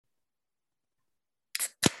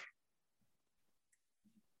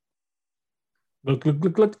Look, look,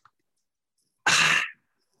 look, look.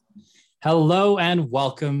 Hello and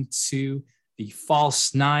welcome to the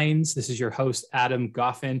False Nines. This is your host, Adam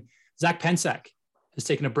Goffin. Zach Pensack has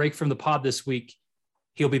taken a break from the pod this week.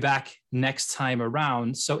 He'll be back next time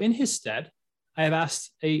around. So in his stead, I have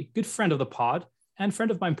asked a good friend of the pod and friend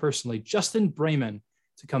of mine personally, Justin Brayman,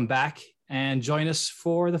 to come back and join us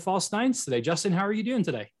for the False Nines today. Justin, how are you doing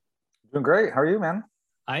today? Doing great. How are you, man?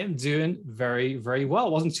 I am doing very, very well.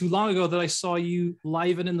 It wasn't too long ago that I saw you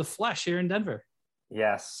live and in the flesh here in Denver.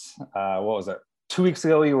 Yes. What was it? 2 weeks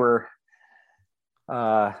ago, you were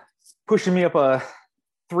pushing me up a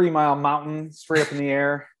 3-mile mountain straight up in the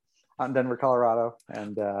air out in Denver, Colorado.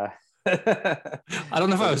 And I don't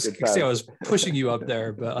know if I was pushing you up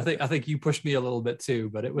there, but I think you pushed me a little bit too.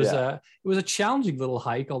 But it was a challenging little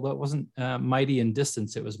hike, although it wasn't mighty in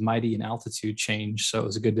distance. It was mighty in altitude change. So it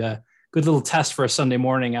was a good little test for a Sunday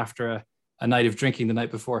morning after a night of drinking the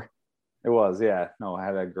night before. It was, yeah. No, I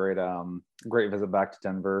had a great visit back to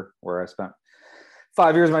Denver where I spent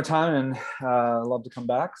 5 years of my time and love to come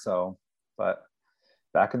back. So, but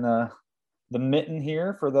back in the mitten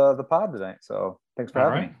here for the pod tonight. So thanks for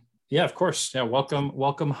having me. Yeah, of course. Yeah,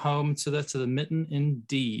 welcome home to the mitten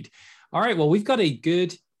indeed. All right, well, we've got a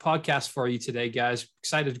good podcast for you today, guys.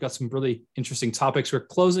 Excited, got some really interesting topics. We're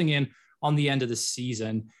closing in on the end of the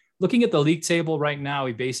season. Looking at the league table right now,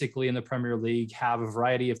 we basically in the Premier League have a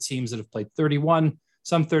variety of teams that have played 31,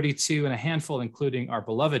 some 32, and a handful, including our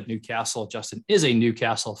beloved Newcastle. Justin is a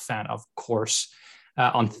Newcastle fan, of course,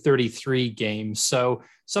 on 33 games. So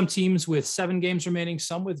some teams with 7 games remaining,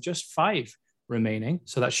 some with just 5 remaining.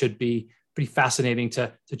 So that should be pretty fascinating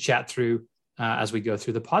to chat through as we go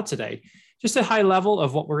through the pod today. Just a high level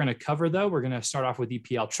of what we're going to cover, though. We're going to start off with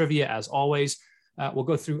EPL trivia, as always. We'll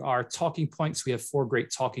go through our talking points. We have 4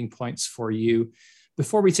 great talking points for you.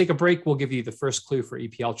 Before we take a break, we'll give you the first clue for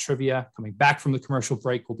EPL trivia. Coming back from the commercial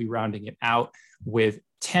break, we'll be rounding it out with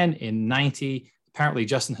 10 in 90. Apparently,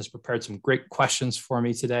 Justin has prepared some great questions for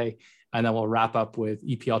me today. And then we'll wrap up with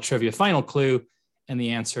EPL trivia final clue and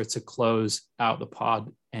the answer to close out the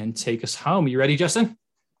pod and take us home. You ready, Justin?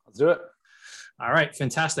 Let's do it. All right,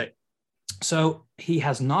 fantastic. So he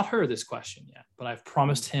has not heard this question yet, but I've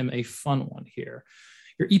promised him a fun one here.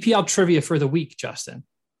 Your EPL trivia for the week, Justin.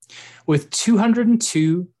 With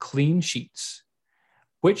 202 clean sheets,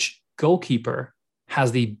 which goalkeeper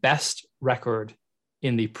has the best record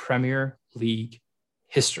in the Premier League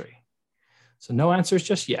history? So no answers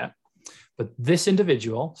just yet, but this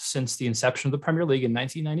individual, since the inception of the Premier League in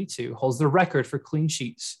 1992, holds the record for clean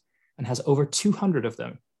sheets and has over 200 of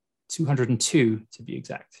them, 202 to be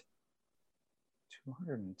exact.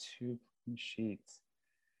 202 sheets.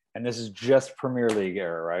 And this is just Premier League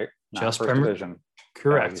era, right? Not just Premier Division.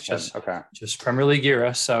 Correct. Just Premier League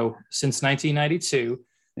era. So since 1992,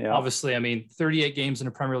 obviously, I mean, 38 games in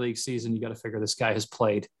a Premier League season, you got to figure this guy has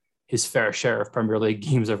played his fair share of Premier League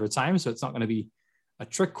games over time. So it's not going to be a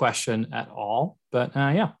trick question at all. But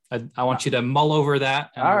I want you to mull over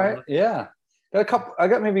that. All right. Yeah. I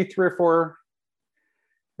got maybe 3 or 4.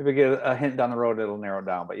 Maybe get a hint down the road, it'll narrow it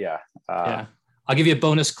down. But yeah. I'll give you a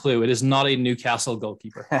bonus clue. It is not a Newcastle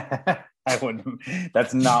goalkeeper. I wouldn't.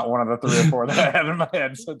 That's not one of the 3 or 4 that I have in my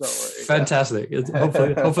head. So don't worry. Fantastic.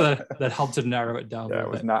 Hopefully that helped to narrow it down. Yeah, it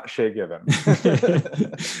was not Shay Given.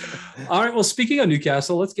 All right. Well, speaking of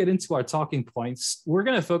Newcastle, let's get into our talking points. We're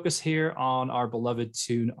going to focus here on our beloved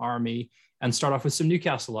Toon Army and start off with some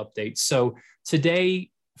Newcastle updates. So today,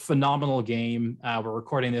 phenomenal game. We're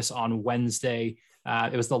recording this on Wednesday.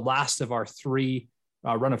 It was the last of our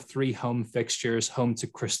run of 3 home fixtures, home to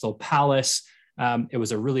Crystal Palace. It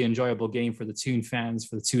was a really enjoyable game for the Toon fans,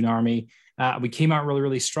 for the Toon Army. We came out really,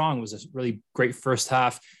 really strong. It was a really great first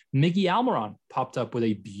half. Miggy Almiron popped up with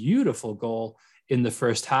a beautiful goal in the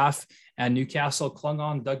first half, and Newcastle clung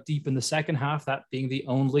on, dug deep in the second half, that being the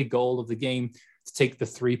only goal of the game to take the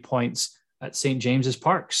 3 points at St. James's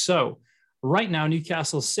Park. So right now,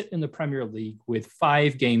 Newcastle sit in the Premier League with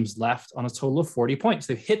 5 games left on a total of 40 points.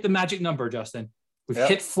 They've hit the magic number, Justin. We've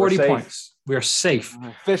hit 40 points. We are safe.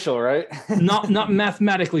 Official, right? not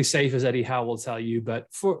mathematically safe, as Eddie Howe will tell you, but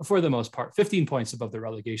for the most part, 15 points above the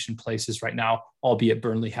relegation places right now, albeit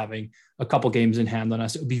Burnley having a couple games in hand on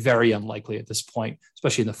us. It would be very unlikely at this point,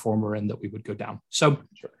 especially in the form we're in, that we would go down. So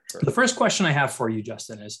The first question I have for you,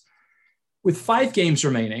 Justin, is with 5 games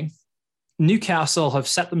remaining, Newcastle have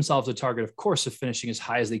set themselves a target, of course, of finishing as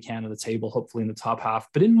high as they can on the table, hopefully in the top half.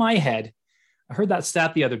 But in my head, I heard that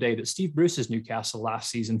stat the other day that Steve Bruce's Newcastle last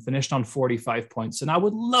season finished on 45 points, and I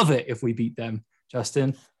would love it if we beat them,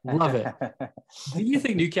 Justin. Love it. Do you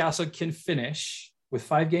think Newcastle can finish with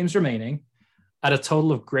 5 games remaining at a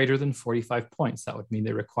total of greater than 45 points. That would mean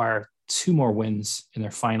they require 2 more wins in their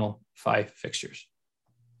final 5 fixtures.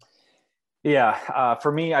 Yeah,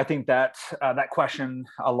 for me, I think that that question,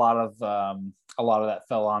 a lot of that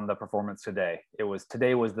fell on the performance today.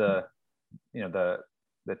 Today was the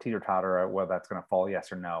teeter totter whether that's going to fall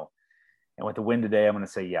yes or no. And with the win today, I'm going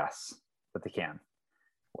to say yes, that they can.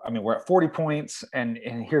 I mean, we're at 40 points, and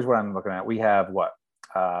here's what I'm looking at. We have what?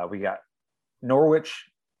 We got Norwich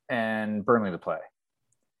and Burnley to play.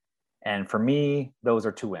 And for me, those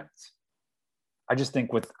are 2 wins. I just think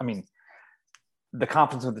the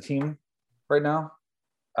confidence of the team right now,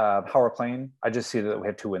 how we're playing, I just see that we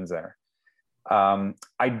have 2 wins there.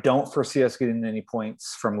 I don't foresee us getting any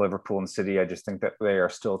points from Liverpool and City. I just think that they are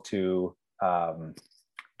still too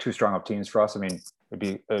strong of teams for us. I mean,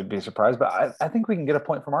 it'd be a surprise, but I think we can get a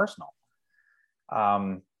point from Arsenal.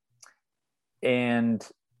 And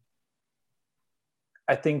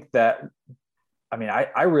I think that,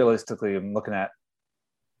 I realistically am looking at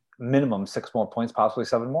minimum 6 more points, possibly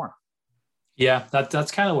 7 more. Yeah,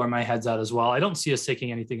 that's kind of where my head's at as well. I don't see us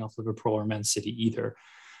taking anything off Liverpool or Man City either.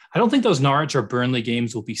 I don't think those Norwich or Burnley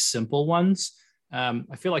games will be simple ones. I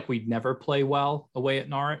feel like we'd never play well away at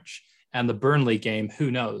Norwich. And the Burnley game,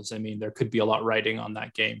 who knows? I mean, there could be a lot riding on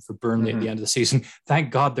that game for Burnley at the end of the season.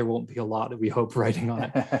 Thank God there won't be a lot, we hope, riding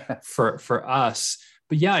on it for us.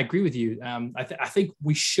 But yeah, I agree with you. I think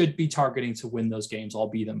we should be targeting to win those games,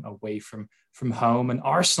 albeit them away from home. And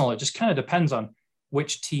Arsenal, it just kind of depends on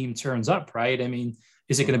which team turns up, right? I mean,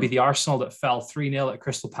 is it going to be the Arsenal that fell 3-0 at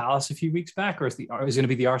Crystal Palace a few weeks back, or is it going to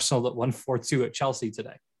be the Arsenal that won 4-2 at Chelsea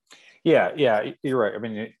today? Yeah, you're right. I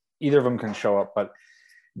mean, either of them can show up, but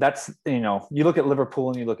that's, you look at Liverpool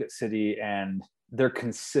and you look at City, and they're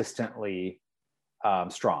consistently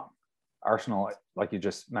strong. Arsenal, like you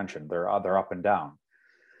just mentioned, they're up and down.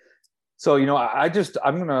 So, I'm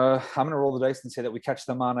gonna roll the dice and say that we catch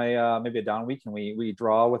them on maybe a down week, and we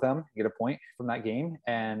draw with them, get a point from that game.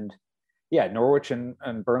 And yeah, Norwich and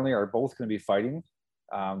Burnley are both going to be fighting.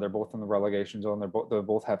 They're both in the relegation zone. They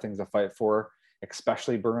both have things to fight for,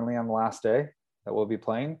 especially Burnley on the last day that we'll be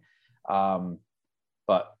playing.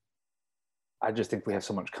 But I just think we have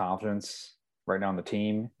so much confidence right now in the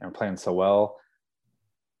team, and we're playing so well.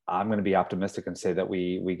 I'm going to be optimistic and say that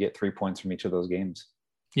we get 3 points from each of those games.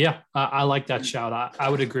 Yeah, I like that shout. I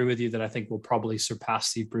would agree with you that I think we'll probably surpass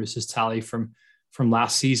Steve Bruce's tally from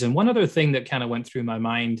last season. One other thing that kind of went through my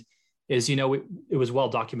mind is, it was well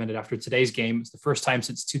documented after today's game. It's the first time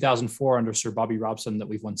since 2004 under Sir Bobby Robson that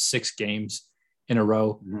we've won 6 games in a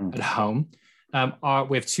row at home.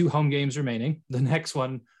 We have 2 home games remaining. The next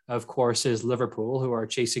one, of course, is Liverpool, who are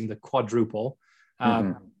chasing the quadruple.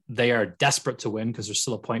 They are desperate to win because they're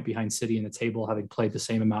still a point behind City in the table, having played the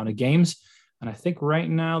same amount of games. And I think right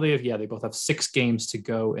now they both have 6 games to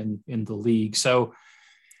go in the league. So,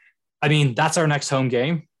 I mean, that's our next home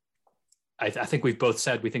game. I think we've both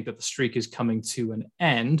said we think that the streak is coming to an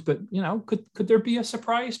end, but could there be a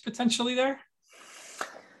surprise potentially there?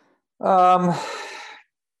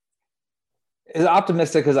 As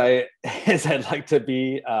optimistic as I'd like to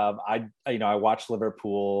be, I watched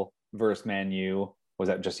Liverpool versus Man U. Was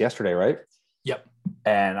that just yesterday, right? Yep.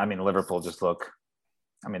 And Liverpool just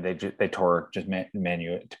they tore just Man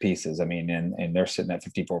U to pieces. And they're sitting at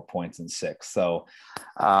 54 points and 6. So,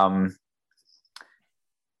 on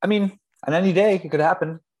any day it could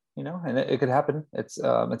happen, and it could happen. It's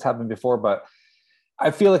happened before, but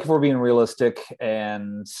I feel like if we're being realistic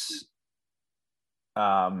and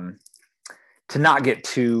to not get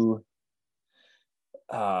too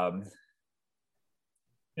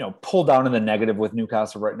pull down in the negative with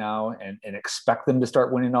Newcastle right now and expect them to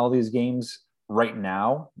start winning all these games right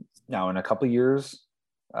now in a couple of years.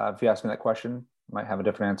 If you ask me that question, I might have a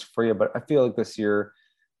different answer for you, but I feel like this year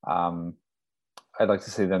I'd like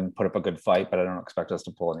to see them put up a good fight, but I don't expect us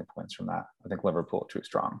to pull any points from that. I think Liverpool are too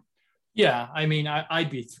strong. Yeah, I'd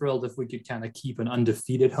be thrilled if we could kind of keep an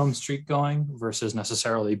undefeated home streak going versus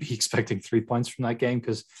necessarily be expecting 3 points from that game,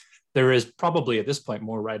 because there is probably at this point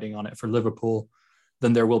more riding on it for Liverpool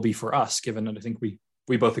than there will be for us, given that I think we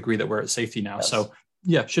both agree that we're at safety now. Yes. So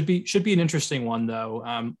yeah, should be an interesting one though.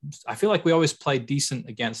 I feel like we always play decent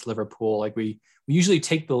against Liverpool. Like we usually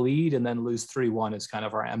take the lead and then lose 3-1 is kind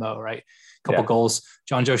of our MO, right? A couple goals.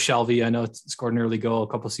 John Joe Shelby, I know, scored an early goal a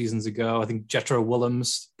couple seasons ago. I think Jethro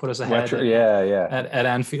Willems put us ahead at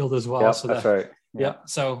Anfield as well. Yep, so that's right. Yeah.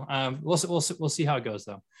 So we'll see how it goes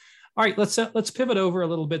though. All right, let's pivot over a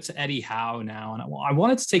little bit to Eddie Howe now. And I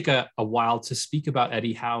wanted to take a while to speak about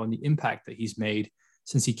Eddie Howe and the impact that he's made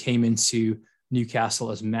since he came into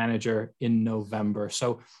Newcastle as manager in November.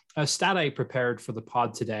 So a stat I prepared for the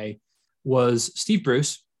pod today was Steve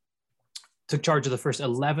Bruce took charge of the first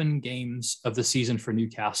 11 games of the season for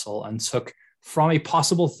Newcastle and took from a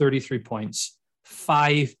possible 33 points,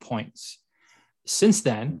 5 points. Since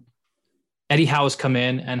then, Eddie Howe has come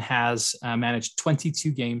in and has managed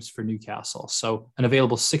 22 games for Newcastle. So an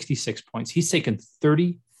available 66 points. He's taken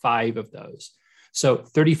 35 of those. So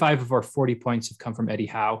 35 of our 40 points have come from Eddie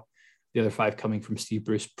Howe, the other 5 coming from Steve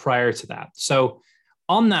Bruce prior to that. So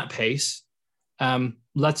on that pace,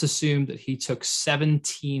 let's assume that he took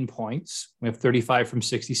 17 points. We have 35 from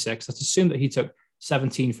 66. Let's assume that he took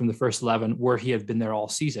 17 from the first 11 where he had been there all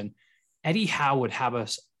season. Eddie Howe would have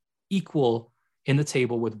us equal in the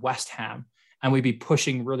table with West Ham, and we'd be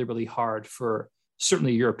pushing really, really hard for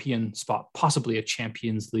certainly a European spot, possibly a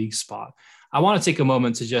Champions League spot. I want to take a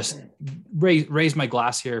moment to just raise my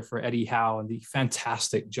glass here for Eddie Howe and the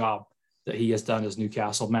fantastic job that he has done as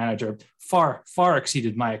Newcastle manager. Far, far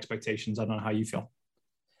exceeded my expectations. I don't know how you feel.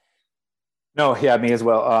 No, yeah, me as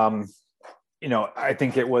well. I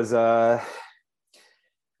think it was,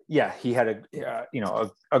 he had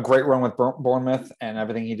a great run with Bournemouth and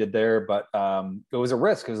everything he did there, but it was a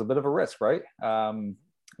risk. It was a bit of a risk, right?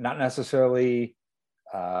 Not necessarily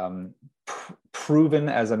proven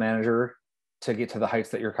as a manager to get to the heights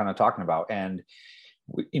that you're kind of talking about. And,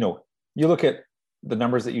 you look at the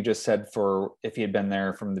numbers that you just said for if he had been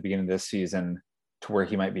there from the beginning of this season to where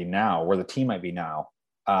he might be now, where the team might be now,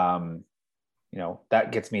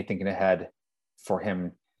 that gets me thinking ahead for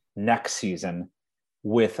him next season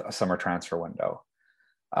with a summer transfer window.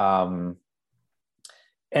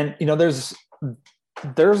 There's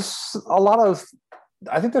a lot of,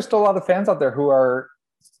 I think there's still a lot of fans out there who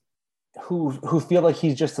feel like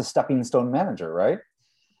he's just a stepping stone manager, right?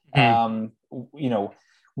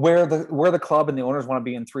 Where the club and the owners want to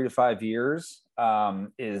be in 3 to 5 years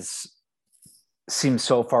seems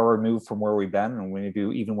so far removed from where we've been, and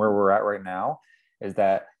even where we're at right now, is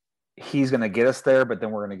that he's going to get us there, but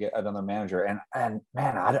then we're going to get another manager. And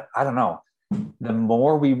man, I don't know. The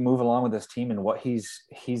more we move along with this team and what he's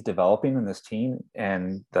developing in this team,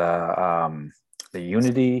 and the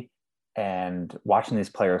unity and watching these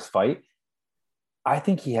players fight, I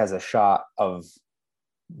think he has a shot of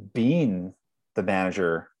being the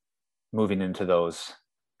manager moving into those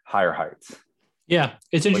higher heights. Yeah,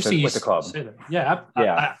 it's interesting with the club. Say that. Yeah,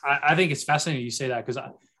 I think it's fascinating you say that, because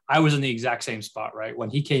I was in the exact same spot, right? When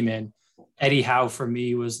he came in, Eddie Howe for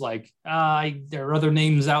me was like, there are other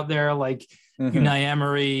names out there like Unai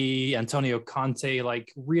Emery, Antonio Conte,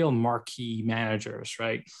 like real marquee managers,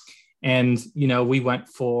 right? And, we went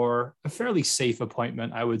for a fairly safe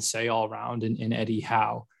appointment, I would say, all around in Eddie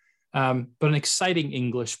Howe, but an exciting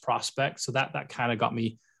English prospect. So that kind of got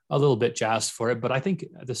me a little bit jazzed for it. But I think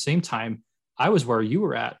at the same time, I was where you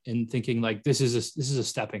were at in thinking like, this is a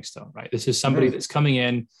stepping stone, right? This is somebody that's coming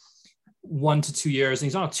in 1 to 2 years, and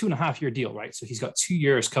he's on a 2.5 year deal, right? So he's got 2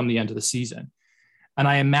 years come the end of the season. And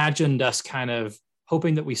I imagined us kind of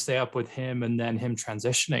hoping that we stay up with him and then him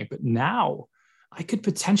transitioning. But now I could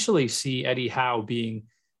potentially see Eddie Howe being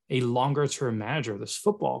a longer term manager of this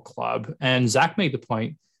football club. And Zach made the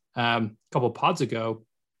point a couple of pods ago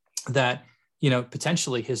that,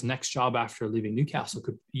 potentially his next job after leaving Newcastle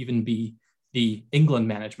could even be the England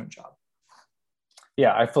management job.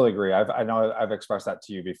 Yeah, I fully agree. I know I've expressed that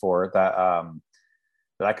to you before, that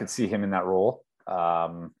I could see him in that role.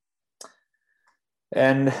 And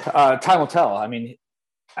time will tell. I mean,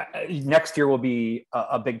 next year will be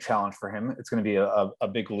a big challenge for him. It's going to be a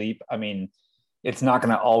big leap. I mean, it's not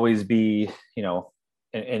going to always be, an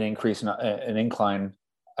increase, an incline,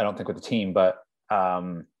 I don't think, with the team, but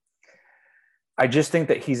I just think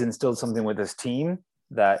that he's instilled something with this team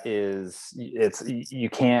that you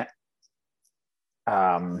can't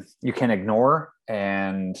ignore.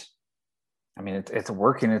 And I mean, it's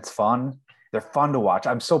working. It's fun. They're fun to watch.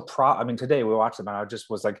 I'm so proud. I mean, today we watched them and I just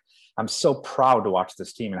was like, I'm so proud to watch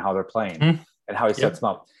this team and how they're playing and how he sets them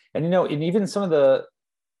up. And, and even some of the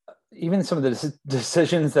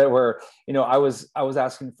decisions that were, I was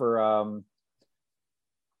asking for,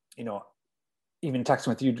 even texting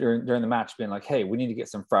with you during the match, being like, hey, we need to get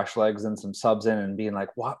some fresh legs and some subs in, and being like,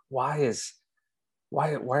 why is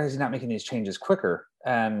he not making these changes quicker?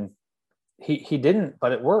 And he didn't,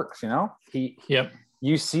 but it works,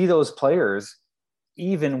 You see those players,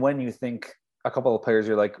 even when you think a couple of players,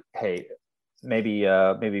 you're like, hey, maybe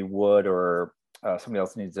Wood or somebody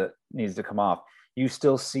else needs to come off. You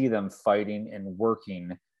still see them fighting and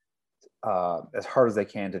working as hard as they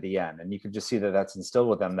can to the end. And you can just see that that's instilled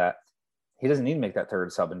with them, that he doesn't need to make that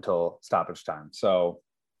third sub until stoppage time. So,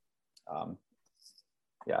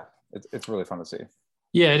 it's really fun to see.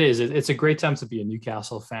 Yeah, it is. It's a great time to be a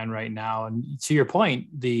Newcastle fan right now. And to your point,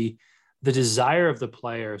 the the desire of the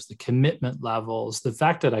players, the commitment levels, the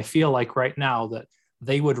fact that I feel like right now that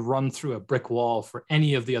they would run through a brick wall for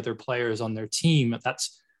any of the other players on their team.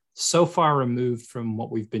 That's so far removed from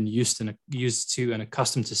what we've been used to and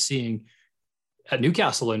accustomed to seeing at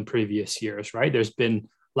Newcastle in previous years, right? There's been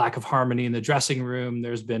lack of harmony in the dressing room.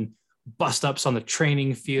 There's been bust ups on the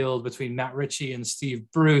training field between Matt Ritchie and Steve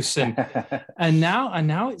Bruce. And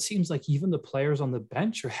now it seems like even the players on the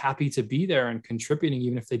bench are happy to be there and contributing,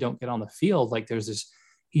 even if they don't get on the field. Like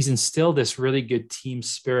he's instilled this really good team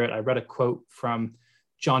spirit. I read a quote from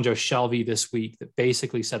John Joe Shelby this week that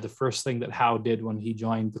basically said the first thing that Howe did when he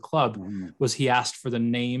joined the club was he asked for the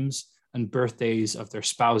names and birthdays of their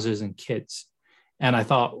spouses and kids. And I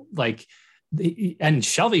thought, like, and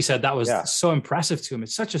Shelby said that was so impressive to him.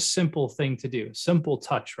 It's such a simple thing to do, simple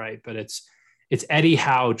touch, right? But it's Eddie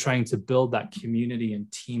Howe trying to build that community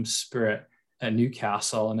and team spirit at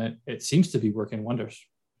Newcastle, and it seems to be working wonders.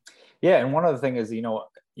 Yeah, and one other thing is,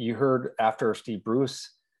 you heard after Steve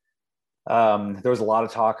Bruce, there was a lot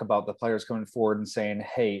of talk about the players coming forward and saying,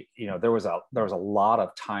 hey, there was a lot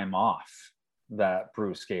of time off that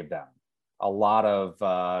Bruce gave them, a lot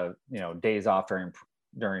of days off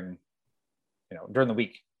during the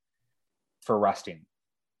week for resting.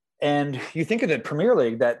 And you think of the Premier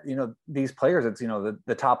League that, these players, it's,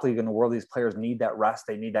 the top league in the world, these players need that rest.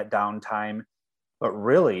 They need that downtime, but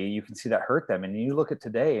really you can see that hurt them. And you look at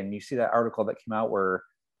today and you see that article that came out where,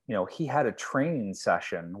 he had a training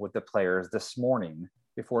session with the players this morning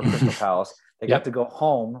before Crystal Palace. They got to go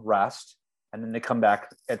home, rest, and then they come back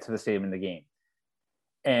to the stadium in the game.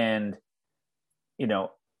 And,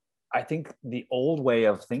 I think the old way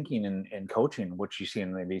of thinking and coaching, which you see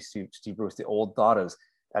in maybe Steve Bruce, the old thought is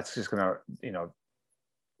that's just going to,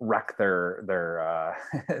 wreck their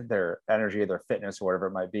energy, their fitness, or whatever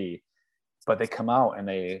it might be. But they come out and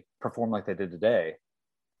they perform like they did today.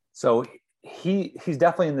 So he's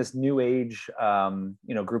definitely in this new age,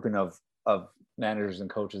 grouping of managers and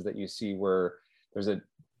coaches that you see where there's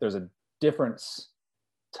a difference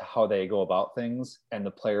to how they go about things, and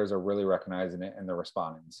the players are really recognizing it and they're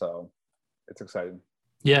responding. So it's exciting.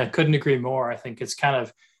 Yeah, couldn't agree more. I think it's kind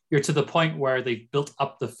of, you're to the point where they've built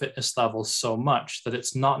up the fitness levels so much that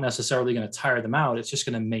it's not necessarily going to tire them out. It's just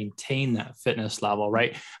going to maintain that fitness level,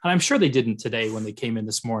 right? And I'm sure they didn't today when they came in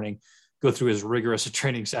this morning go through as rigorous a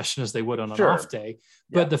training session as they would on an off day.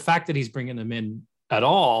 But the fact that he's bringing them in at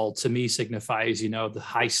all, to me, signifies, the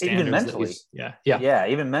high standards. Even mentally.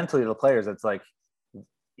 Even mentally, the players, it's like,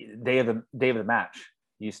 day of the match,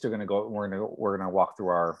 you're still going to go, we're going to walk through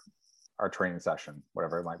our training session,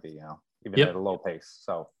 whatever it might be, even at a low pace.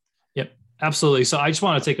 So absolutely. So I just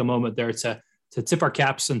want to take a moment there to tip our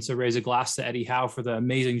caps and to raise a glass to Eddie Howe for the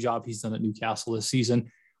amazing job he's done at Newcastle this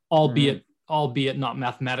season, albeit not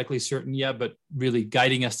mathematically certain yet, but really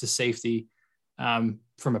guiding us to safety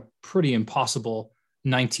from a pretty impossible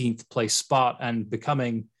 19th place spot and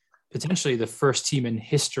becoming potentially the first team in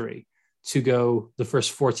history to go the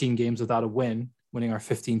first 14 games without a win, winning our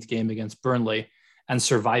 15th game against Burnley and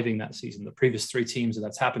surviving that season. The previous 3 teams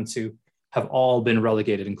that's happened to have all been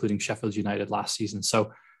relegated, including Sheffield United last season.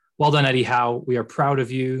 So well done, Eddie Howe. We are proud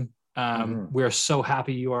of you. We are so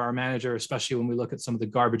happy you are our manager, especially when we look at some of the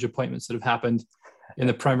garbage appointments that have happened in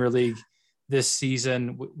the Premier League this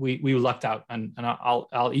season. We lucked out, and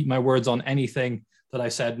I'll eat my words on anything that I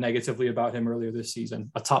said negatively about him earlier this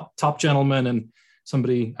season. A top gentleman and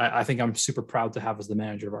somebody I think I'm super proud to have as the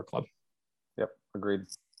manager of our club. Yep, agreed.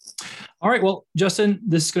 All right, well, Justin,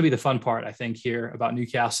 this is going to be the fun part, I think, here about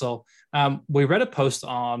Newcastle. We read a post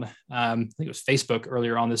on, I think it was Facebook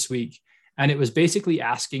earlier on this week, and it was basically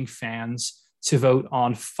asking fans to vote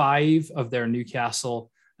on 5 of their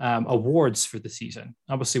Newcastle awards for the season.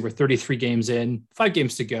 Obviously, we're 33 games in, 5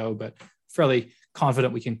 games to go, but fairly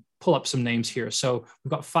confident we can pull up some names here. So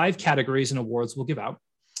we've got 5 categories and awards we'll give out.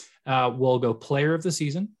 We'll go player of the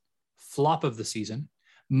season, flop of the season,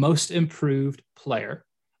 most improved player,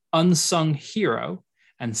 unsung hero,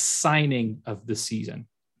 and signing of the season.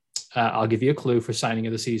 I'll give you a clue for signing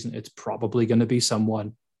of the season. It's probably going to be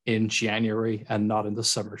someone in January and not in the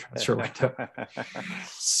summer transfer window.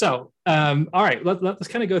 So, all right, let's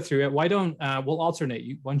kind of go through it. Why don't we'll alternate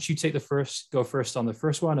you? Why don't you take go first on the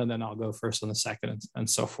first one, and then I'll go first on the second, and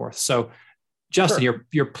so forth. So, Justin,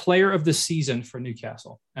 your player of the season for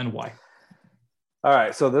Newcastle, and why? All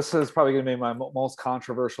right, so this is probably going to be my most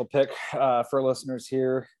controversial pick for listeners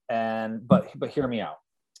here, but hear me out.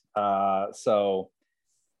 I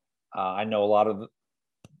know a lot of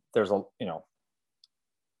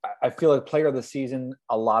I feel like player of the season,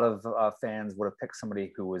 a lot of fans would have picked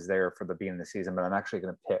somebody who was there for the beginning of the season, but I'm actually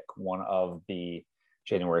going to pick one of the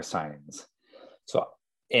January signings. So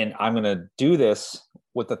And I'm going to do this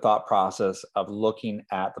with the thought process of looking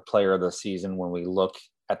at the player of the season when we look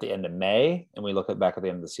at the end of May and we look back at the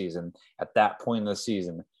end of the season. At that point in the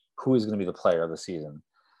season, who is going to be the player of the season?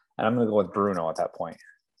 And I'm going to go with Bruno at that point.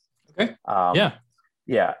 Okay.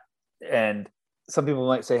 Yeah. And some people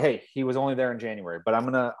might say, hey, he was only there in January, but I'm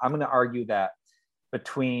going to argue that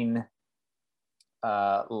between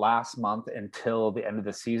last month until the end of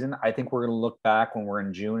the season, I think we're going to look back when we're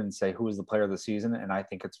in June and say, who is the player of the season? And I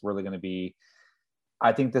think it's really going to be,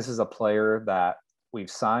 I think this is a player that we've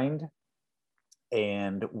signed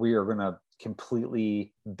and we are going to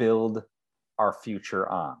completely build our future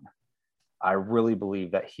on. I really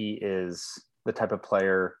believe that he is the type of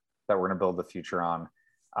player that we're going to build the future on.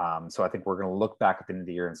 So I think we're going to look back at the end of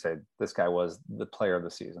the year and say, this guy was the player of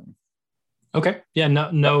the season. Okay. Yeah.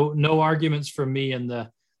 No arguments from me in the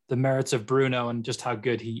merits of Bruno and just how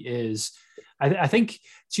good he is. I think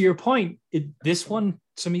to your point, this one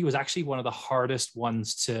to me was actually one of the hardest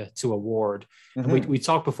ones to award. Mm-hmm. And we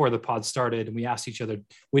talked before the pod started and we asked each other,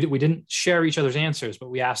 we didn't share each other's answers, but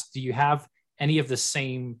we asked, do you have any of the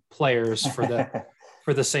same players for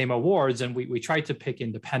the same awards? And we tried to pick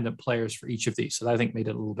independent players for each of these. So that I think made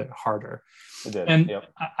it a little bit harder. It did. And yep.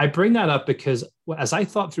 I bring that up because as I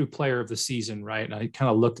thought through player of the season, right, and I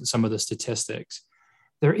kind of looked at some of the statistics,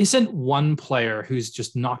 there isn't one player who's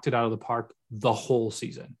just knocked it out of the park the whole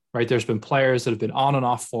season, right? There's been players that have been on and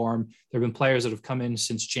off form. There have been players that have come in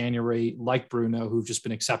since January, like Bruno, who've just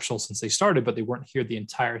been exceptional since they started, but they weren't here the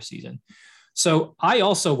entire season. So I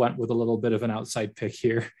also went with a little bit of an outside pick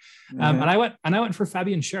here. And I went for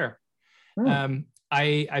Fabian Schär.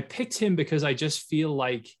 I picked him because I just feel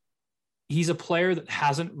like he's a player that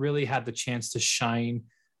hasn't really had the chance to shine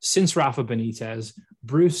since Rafa Benitez.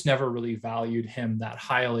 Bruce never really valued him that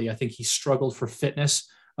highly. I think he struggled for fitness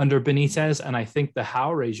under Benitez. And I think the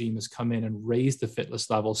Howe regime has come in and raised the fitness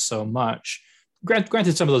level so much.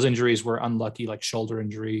 Granted, some of those injuries were unlucky, like shoulder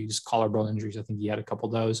injuries, collarbone injuries. I think he had a couple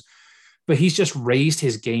of those. But he's just raised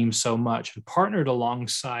his game so much and partnered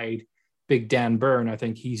alongside Big Dan Burn. I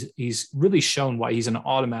think he's really shown why he's an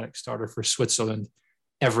automatic starter for Switzerland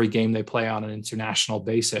every game they play on an international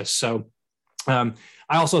basis. So I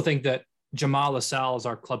also think that Jamal Lascelles,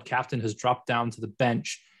 our club captain, has dropped down to the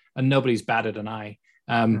bench and nobody's batted an eye.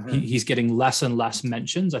 He's getting less and less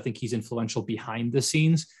mentions. I think he's influential behind the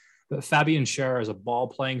scenes. But Fabian Schär is a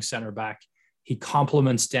ball-playing center back. He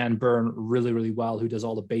complements Dan Burn really, really well, who does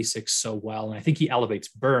all the basics so well. And I think he elevates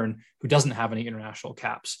Burn, who doesn't have any international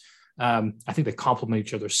caps. I think they complement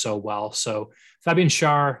each other so well. So Fabian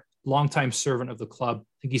Schär, longtime servant of the club.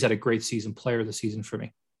 I think he's had a great season, player of the season for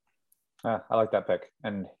me. I like that pick.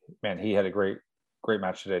 And man, he had a great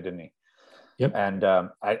match today, didn't he? Yep. And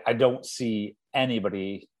I don't see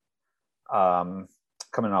anybody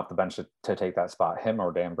coming off the bench to take that spot, him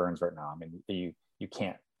or Dan Burns right now. I mean, you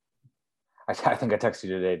can't. I think I texted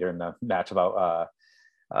you today during the match about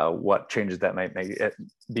what changes that might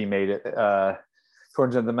be made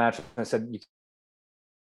towards the end of the match. I said, you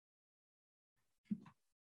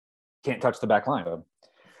can't touch the back line.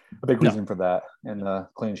 A big reason for that in the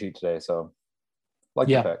clean sheet today. So the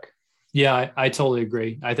pick. Yeah, I totally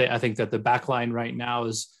agree. I think that the back line right now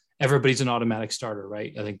is everybody's an automatic starter,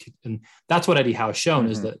 right? I think, and that's what Eddie Howe's shown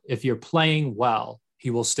is that if you're playing well, he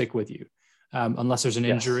will stick with you. Unless there's an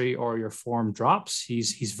injury or your form drops,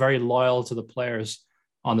 he's very loyal to the players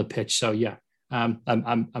on the pitch. So yeah,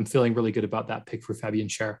 I'm feeling really good about that pick for Fabian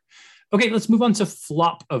Schär. Okay, let's move on to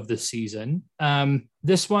flop of the season.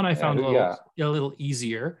 This one I found a little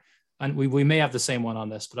easier, and we may have the same one on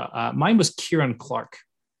this, but mine was Kieran Clark.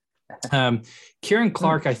 Kieran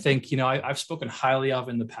Clark, I think, I've spoken highly of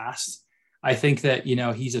in the past. I think that,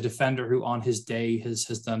 he's a defender who on his day has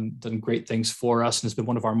done great things for us and has been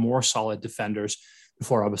one of our more solid defenders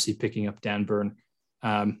before obviously picking up Dan Burn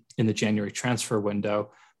in the January transfer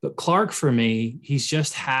window. But Clark, for me, he's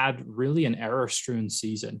just had really an error-strewn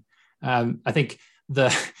season. I think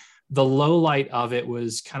the low light of it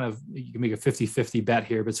was kind of, you can make a 50-50 bet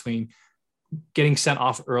here between getting sent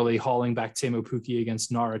off early, hauling back Teemu Pukki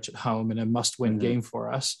against Norwich at home in a must-win game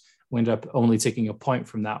for us. We ended up only taking a point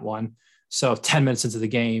from that one. So 10 minutes into the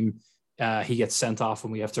game, he gets sent off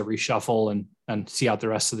and we have to reshuffle and see out the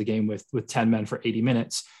rest of the game with 10 men for 80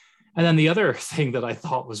 minutes. And then the other thing that I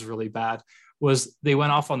thought was really bad was they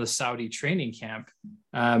went off on the Saudi training camp.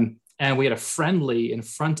 And we had a friendly in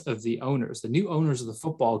front of the owners, the new owners of the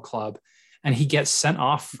football club. And he gets sent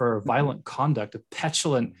off for violent conduct, a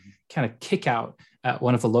petulant kind of kick out at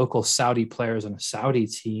one of the local Saudi players on a Saudi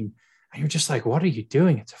team. And you're just like, what are you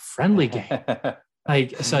doing? It's a friendly game.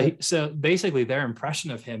 So basically their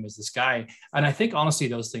impression of him is this guy. And I think honestly,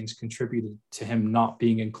 those things contributed to him not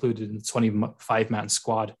being included in the 25-man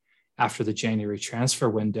squad after the January transfer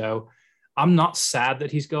window. I'm not sad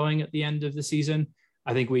that he's going at the end of the season.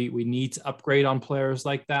 I think we need to upgrade on players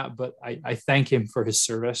like that, but I thank him for his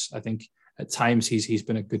service. I think at times he's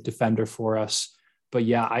been a good defender for us. But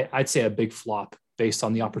yeah, I'd say a big flop based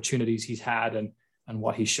on the opportunities he's had and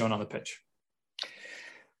what he's shown on the pitch.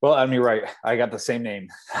 Well, I mean, right. I got the same name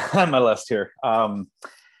on my list here. And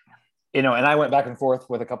I went back and forth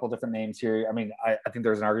with a couple of different names here. I mean, I think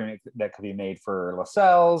there's an argument that could be made for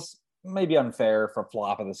Lascelles, maybe unfair for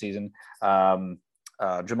flop of the season.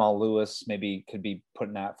 Jamal Lewis maybe could be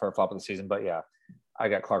putting that for a flop of the season, but yeah, I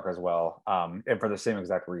got Clark as well. And for the same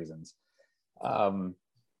exact reasons.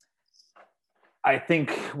 I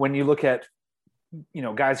think when you look at,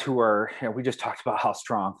 guys who are, we just talked about how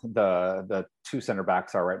strong the two center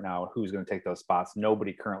backs are right now, who's going to take those spots.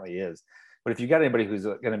 Nobody currently is. But if you got anybody who's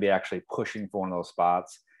going to be actually pushing for one of those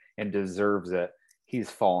spots and deserves it, he's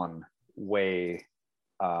fallen way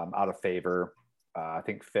out of favor. I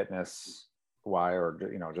think fitness, why, or,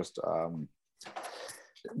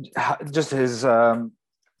 just his, the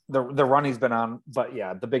run he's been on. But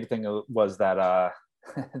yeah, the big thing was that,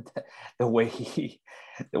 the way he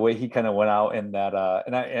kind of went out in that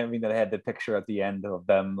and I mean that I had the picture at the end of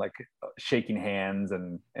them like shaking hands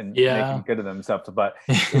and making good of themselves, but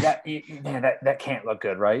that can't look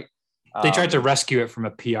good, right? They tried to rescue it from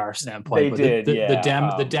a PR standpoint.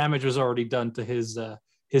 The damage was already done to his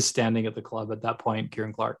standing at the club at that point,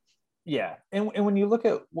 Kieran Clark. Yeah, and when you look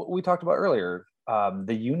at what we talked about earlier,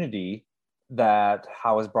 the unity that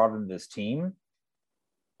Howe has brought into this team,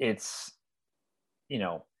 it's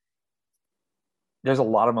there's a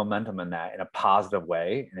lot of momentum in that in a positive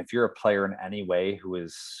way. And if you're a player in any way who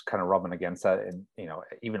is kind of rubbing against that and,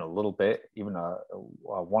 even a little bit, even a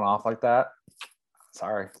one-off like that,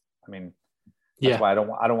 sorry. I mean, that's why I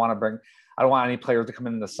don't want any players to come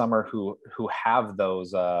in the summer who have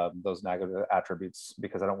those negative attributes,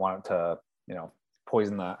 because I don't want it to,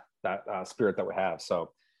 poison that spirit that we have.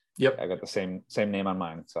 So yep. I got the same name on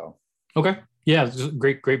mine. So. Okay. Yeah,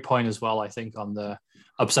 great point as well. I think on the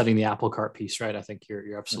upsetting the apple cart piece, right? I think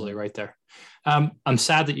you're absolutely right there. I'm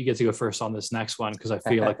sad that you get to go first on this next one, because I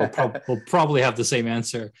feel like we'll probably have the same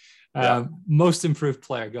answer. Most improved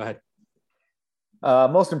player, go ahead.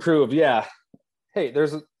 Most improved, yeah. Hey,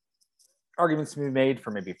 there's arguments to be made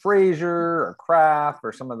for maybe Frazier or Kraft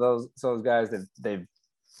or some of those guys that they've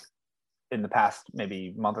in the past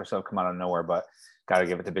maybe month or so come out of nowhere, but got to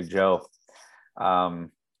give it to Big Joe.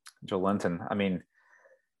 Joelinton. I mean,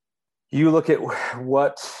 you look at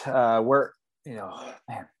where do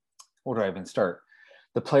I even start?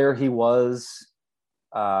 The player he was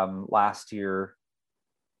last year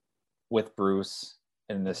with Bruce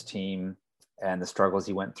in this team and the struggles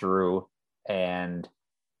he went through, and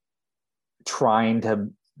trying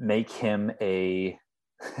to make him a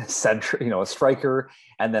center, a striker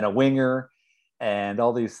and then a winger and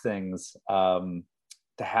all these things, to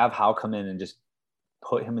have Howe come in and just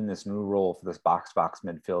put him in this new role for this box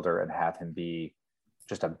midfielder and have him be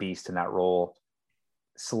just a beast in that role,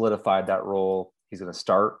 solidified that role. He's going to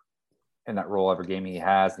start in that role every game he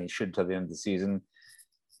has, and he should till the end of the season.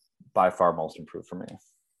 By far most improved for me.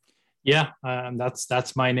 Yeah,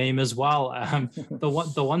 that's my name as well.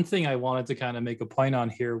 The one thing I wanted to kind of make a point on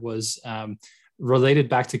here was related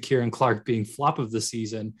back to Kieran Clark being flop of the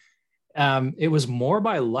season. It was more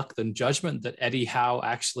by luck than judgment that Eddie Howe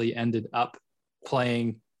actually ended up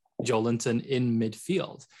playing Joelinton in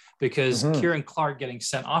midfield, because Kieran Clark getting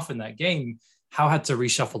sent off in that game, Howe had to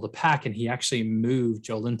reshuffle the pack, and he actually moved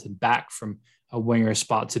Joelinton back from a winger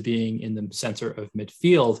spot to being in the center of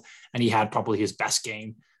midfield, and he had probably his best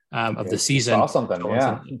game of the season. Saw something,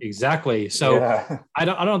 yeah, exactly. So I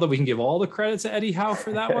don't know that we can give all the credit to Eddie Howe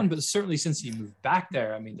for that one, but certainly since he moved back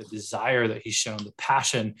there, I mean, the desire that he's shown, the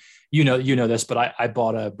passion, you know this, but I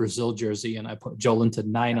bought a Brazil jersey and I put Joelinton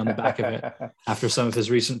 9 on the back of it after some of his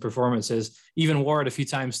recent performances. Even wore it a few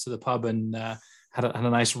times to the pub and had a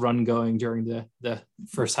nice run going during the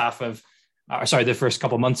first half of. The first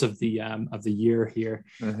couple months of the year here.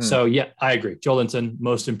 So yeah, I agree. Joelinton,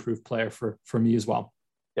 most improved player for me as well.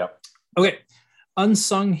 Yep. Okay.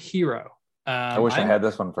 Unsung hero. I wish I had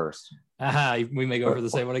this one first. We may go over the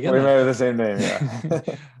same one again. We may have the same name, yeah.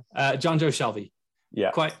 Jonjo Shelvey.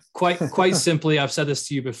 Yeah. Quite simply, I've said this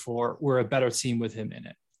to you before, we're a better team with him in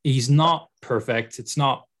it. He's not perfect.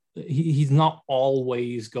 He's not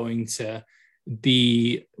always going to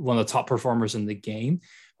be one of the top performers in the game,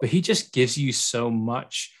 but he just gives you so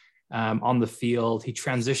much. on the field. He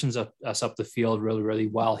transitions us up the field really, really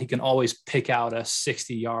well. He can always pick out a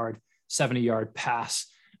 60-yard, 70-yard pass.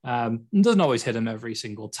 Doesn't always hit him every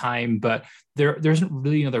single time, but there isn't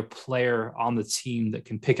really another player on the team that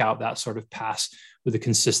can pick out that sort of pass with the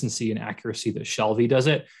consistency and accuracy that Shelvey does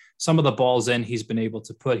it. Some of the balls in he's been able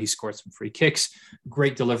to put. He scored some free kicks,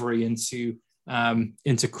 great delivery into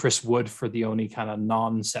Chris Wood for the only kind of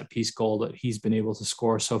non-set piece goal that he's been able to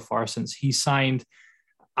score so far since he signed.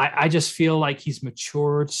 I just feel like he's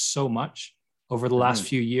matured so much over the last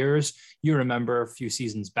few years. You remember a few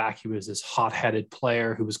seasons back, he was this hot-headed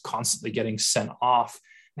player who was constantly getting sent off.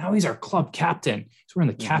 Now he's our club captain. He's wearing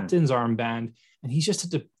the captain's armband, and he's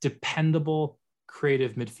just a dependable,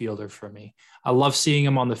 creative midfielder for me. I love seeing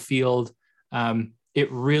him on the field. I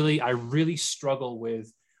really struggle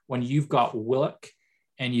with when you've got Willock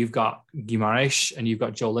and you've got Guimaraes and you've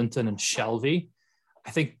got Joelinton and Shelvey. I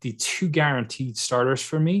think the two guaranteed starters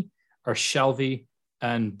for me are Shelvey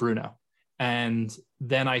and Bruno. And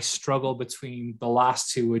then I struggle between the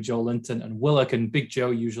last two with Joelinton and Willock, and Big Joe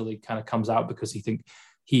usually kind of comes out because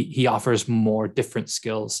he offers more different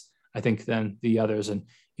skills, I think, than the others. And,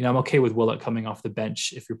 I'm okay with Willock coming off the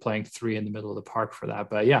bench if you're playing three in the middle of the park for that.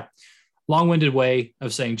 But yeah, long-winded way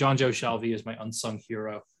of saying Jonjo Shelvey is my unsung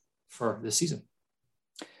hero for this season.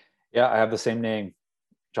 Yeah, I have the same name,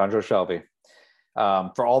 Jonjo Shelvey.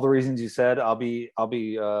 For all the reasons you said, I'll be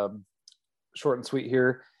short and sweet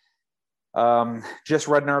here. Just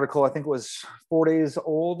read an article, I think it was 4 days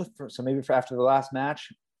old, so maybe for after the last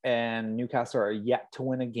match, and Newcastle are yet to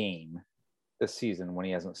win a game this season when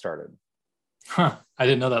he hasn't started. I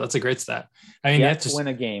didn't know that. That's a great stat. I mean, yet to win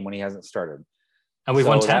a game when he hasn't started, and we've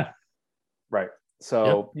won 10. Right.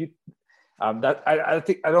 So I don't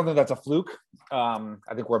think that's a fluke. I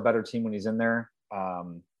think we're a better team when he's in there.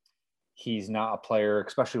 He's not a player,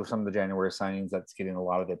 especially with some of the January signings, that's getting a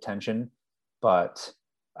lot of the attention. But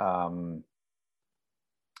I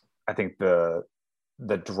think the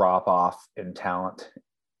drop off in talent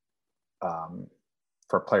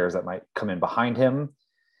for players that might come in behind him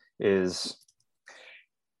is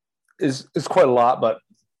quite a lot. But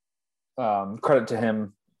credit to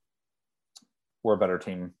him, we're a better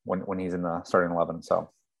team when he's in the starting 11. So.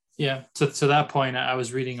 Yeah, to that point, I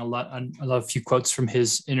was reading a few quotes from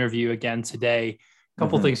his interview again today. A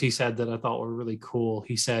couple things he said that I thought were really cool.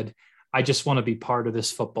 He said, "I just want to be part of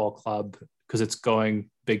this football club because it's going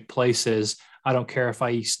big places. I don't care if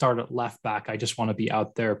I start at left back. I just want to be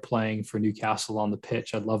out there playing for Newcastle on the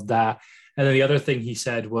pitch. I love that." And then the other thing he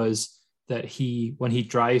said was that when he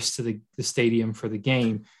drives to the stadium for the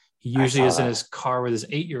game, he usually is in his car with his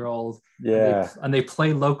 8-year-old. Yeah. And they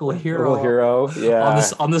play local hero.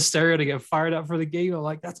 On the stereo to get fired up for the game. I'm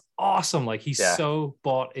like, that's awesome. Like he's so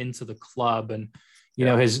bought into the club. And,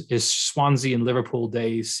 his Swansea and Liverpool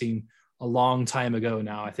days seem a long time ago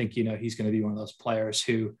now. I think, he's going to be one of those players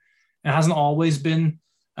who it hasn't always been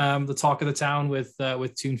the talk of the town with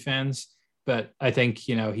Toon fans. But I think,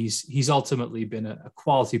 he's ultimately been a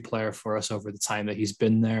quality player for us over the time that he's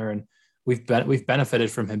been there. And we've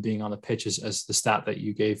benefited from him being on the pitch as the stat that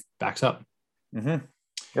you gave backs up.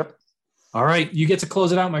 Yep. All right. You get to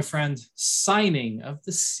close it out, my friend. Signing of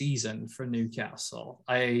the season for Newcastle.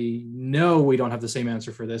 I know we don't have the same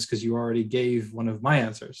answer for this because you already gave one of my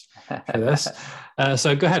answers for this.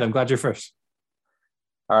 So go ahead. I'm glad you're first.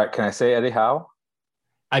 All right. Can I say Eddie Howe?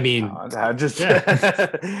 I mean, that's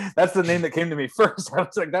the name that came to me first. I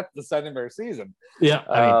was like, that's the signing of our season. Yeah.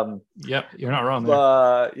 You're not wrong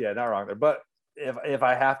there. Not wrong there. But if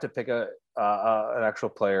I have to pick an actual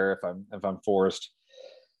player, if I'm forced,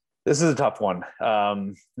 this is a tough one.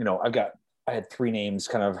 I had three names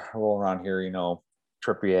kind of rolling around here.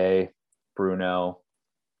 Trippier, Bruno.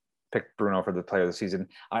 Picked Bruno for the player of the season.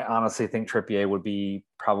 I honestly think Trippier would be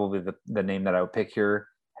probably the name that I would pick here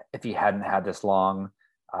if he hadn't had this long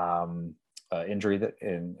injury that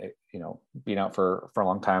being out for a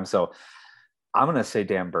long time. So I'm going to say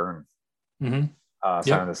Dan Burn, sign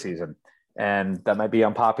of the season, and that might be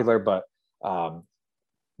unpopular, but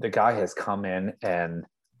the guy has come in, and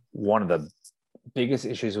one of the biggest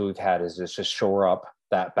issues we've had is just shore up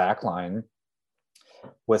that back line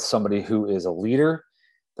with somebody who is a leader.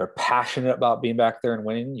 They're passionate about being back there and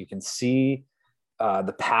winning. You can see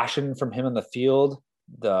the passion from him in the field,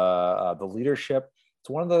 the leadership. It's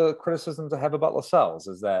one of the criticisms I have about Lascelles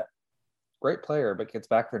is that great player, but gets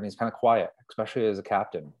back there and he's kind of quiet, especially as a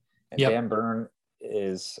captain. And Dan Burn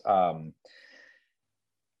is,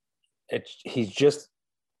 he's just,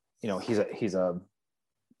 he's a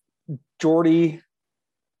Geordie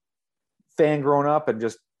fan growing up and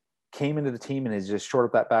just came into the team and he's just short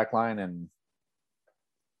up that back line and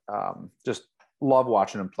just love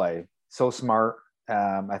watching him play. So smart.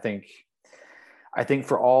 I think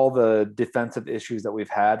for all the defensive issues that we've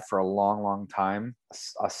had for a long, long time,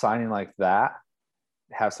 a signing like that,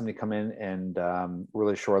 have somebody come in and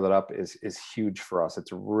really shore that up is huge for us.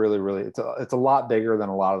 It's really, really, it's a lot bigger than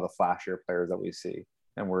a lot of the flashier players that we see,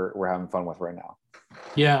 and we're having fun with right now.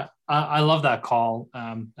 Yeah, I love that call.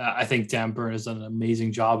 I think Dan Burn has done an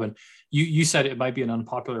amazing job, and you said it might be an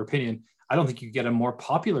unpopular opinion. I don't think you get a more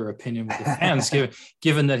popular opinion with the fans,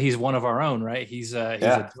 given that he's one of our own, right? He's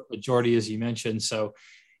a Geordie, as you mentioned. So,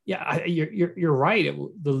 yeah, you're right.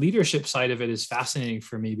 The leadership side of it is fascinating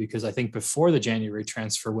for me because I think before the January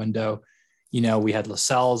transfer window, we had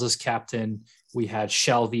Lascelles as captain, we had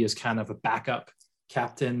Shelvey as kind of a backup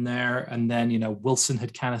captain there, and then Wilson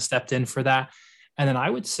had kind of stepped in for that, and then I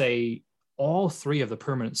would say all three of the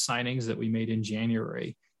permanent signings that we made in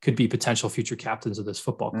January could be potential future captains of this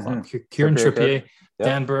football club. Kieran Trippier,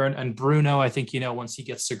 Dan Burn, and Bruno. I think, once he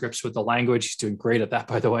gets to grips with the language, he's doing great at that,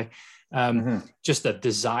 by the way. Just the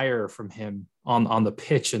desire from him on the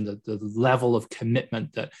pitch and the level of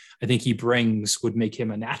commitment that I think he brings would make him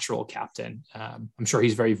a natural captain. I'm sure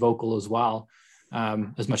he's very vocal as well,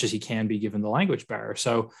 as much as he can be given the language barrier.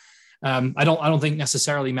 So I don't think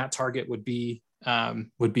necessarily Matt Targett would be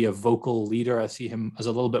a vocal leader. I see him as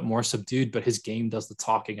a little bit more subdued, but his game does the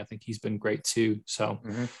talking. I think he's been great too. So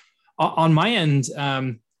on my end,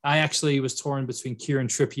 I actually was torn between Kieran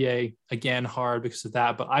Trippier, again, hard because of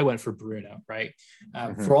that, but I went for Bruno, right?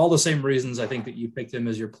 For all the same reasons, I think that you picked him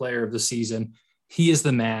as your player of the season. He is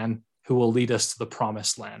the man who will lead us to the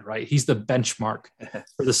promised land, right? He's the benchmark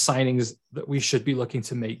for the signings that we should be looking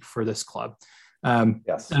to make for this club.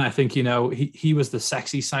 Yes. And I think, he was the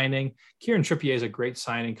sexy signing. Kieran Trippier is a great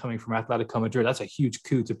signing coming from Atletico Madrid. That's a huge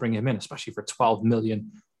coup to bring him in, especially for £12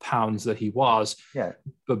 million that he was. Yeah.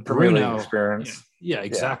 But Bruno, experience. Yeah,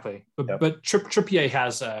 exactly. Yeah. But Trippier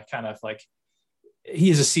has a kind of like, he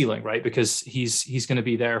is a ceiling, right? Because he's going to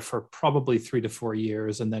be there for probably 3 to 4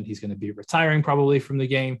 years, and then he's going to be retiring probably from the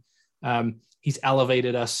game. He's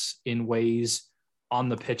elevated us in ways on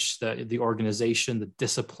the pitch, the organization, the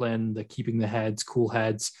discipline, the keeping the heads, cool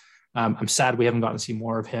heads. I'm sad we haven't gotten to see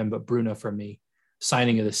more of him, but Bruno, for me,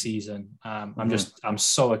 signing of the season. I'm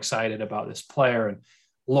so excited about this player. And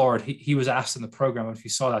Lord, he was asked in the program, if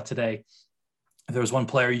you saw that today, if there was one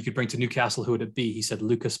player you could bring to Newcastle, who would it be? He said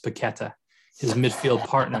Lucas Paqueta, his midfield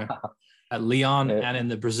partner at Lyon and in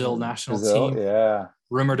the Brazil national team. Yeah.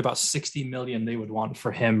 Rumored about 60 million they would want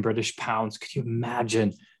for him, British pounds. Could you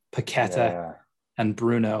imagine Paqueta and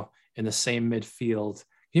Bruno in the same midfield? Can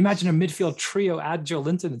you imagine a midfield trio? Add Joe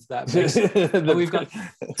Linton into that mix. We've got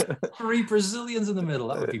 3 Brazilians in the middle.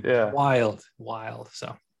 That would be wild.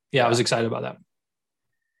 So I was excited about that.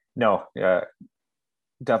 No,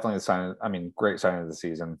 definitely the sign. I mean, great sign of the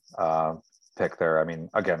season pick there. I mean,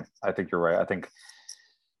 again, I think you're right. I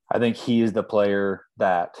think he is the player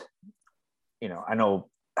that, I know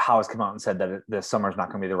Howe has come out and said that this summer is not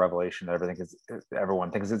going to be the revelation that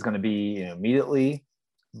everyone thinks it's going to be immediately,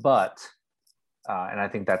 but and I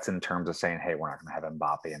think that's in terms of saying, hey, we're not going to have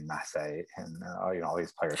Mbappe and Messi and all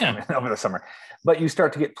these players coming over the summer. But you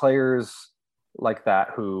start to get players like that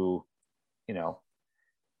who,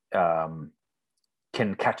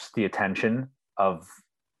 can catch the attention of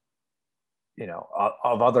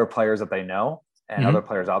other players that they know and other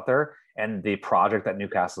players out there, and the project that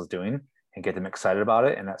Newcastle is doing, and get them excited about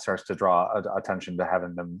it, and that starts to draw attention to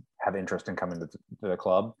having them have interest in coming to the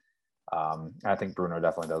club. I think Bruno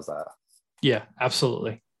definitely does that. Yeah,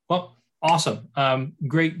 absolutely. Well, awesome.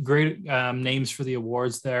 Great names for the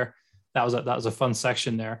awards there. That was a fun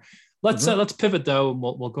section there. Let's pivot though. And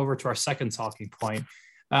we'll go over to our second talking point.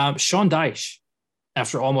 Sean Dyche,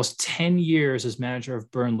 after almost 10 years as manager of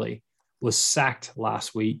Burnley, was sacked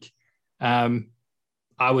last week.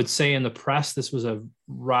 I would say in the press, this was a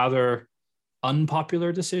rather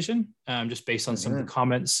unpopular decision, just based on some of the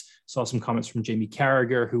comments. Saw some comments from Jamie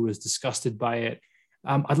Carragher, who was disgusted by it.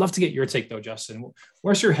 I'd love to get your take though, Justin.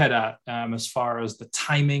 Where's your head at as far as the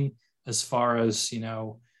timing, as far as,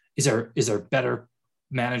 is there better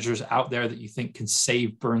managers out there that you think can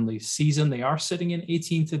save Burnley's season? They are sitting in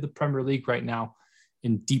 18th in the Premier League right now,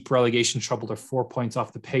 in deep relegation trouble. They're 4 points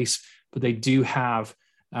off the pace, but they do have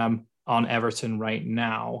on Everton right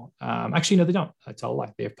now. Actually, no, they don't. I tell a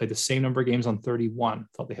lie. They have played the same number of games on 31.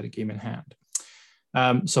 Thought they had a game in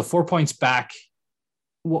hand. So 4 points back.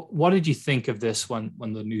 What did you think of this when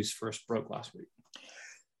the news first broke last week?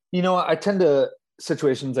 I tend to,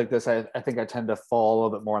 situations like this, I think I tend to fall a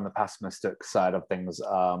little bit more on the pessimistic side of things.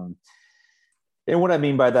 And what I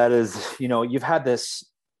mean by that is, you've had this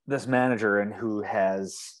manager and who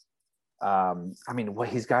has,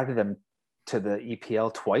 he's guided them to the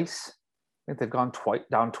EPL twice. I think they've gone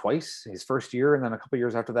down twice. His first year, and then a couple of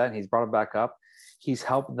years after that, and he's brought them back up. He's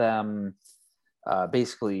helped them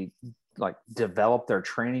basically like develop their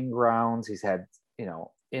training grounds. He's had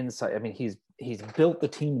insight. I mean, he's built the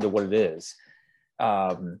team to what it is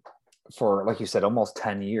for, like you said, almost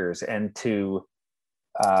 10 years, and to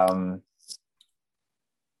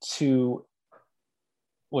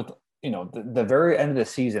with the very end of the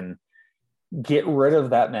season, get rid of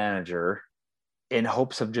that manager in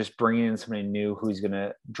hopes of just bringing in somebody new who's going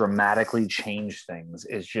to dramatically change things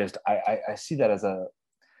is just, I see that as a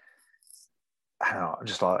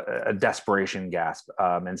desperation gasp,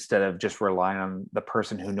 instead of just relying on the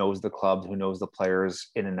person who knows the club, who knows the players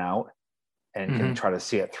in and out, and can try to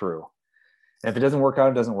see it through. And if it doesn't work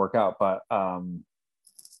out, it doesn't work out. But I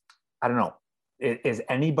don't know. Is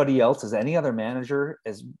anybody else, is any other manager,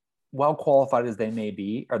 as well qualified as they may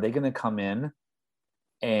be, are they going to come in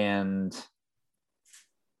and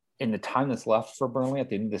in the time that's left for Burnley at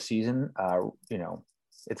the end of the season,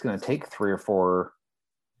 it's going to take 3 or 4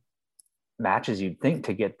 matches, you'd think,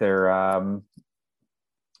 to get their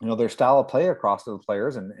their style of play across to the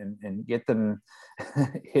players and get them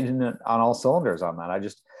hitting on all cylinders on that. I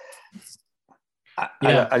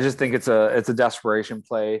just think it's a desperation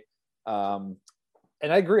play.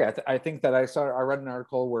 And I agree. I think that I read an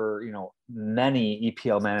article where, many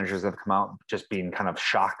EPL managers have come out just being kind of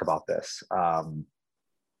shocked about this.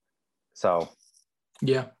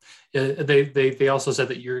 They also said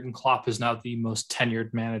that Jurgen Klopp is now the most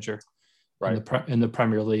tenured manager in the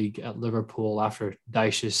Premier League at Liverpool after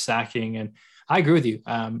Dyche's sacking. And I agree with you.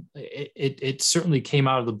 It certainly came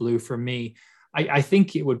out of the blue for me. I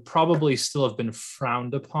think it would probably still have been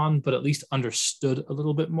frowned upon, but at least understood a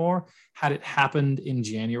little bit more had it happened in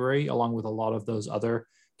January, along with a lot of those other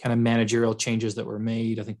kind of managerial changes that were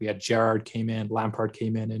made. I think we had Gerrard came in, Lampard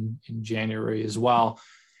came in January as well.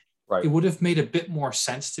 Right. It would have made a bit more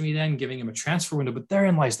sense to me then, giving him a transfer window, but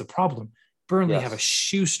therein lies the problem. Burnley have a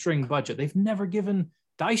shoestring budget. They've never given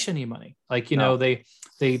Dyche any money.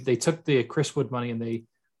 They took the Chris Wood money and they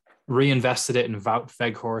reinvested it in Wout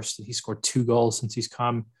Weghorst, and he scored 2 goals since he's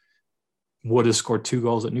come. Wood has scored 2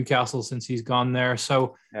 goals at Newcastle since he's gone there.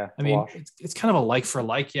 So, it's kind of a like for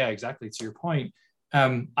like. Yeah, exactly. To your point.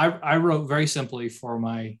 I wrote very simply for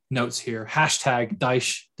my notes here,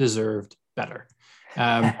 #Dyche deserved better.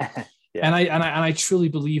 And I truly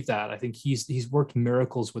believe that. I think he's worked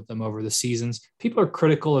miracles with them over the seasons. People are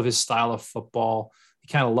critical of his style of football. He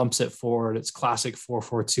kind of lumps it forward. It's classic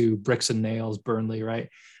 4-4-2, bricks and nails, Burnley, right?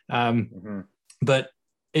 But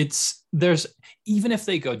there's even if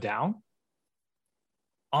they go down,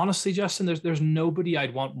 honestly, Justin, there's nobody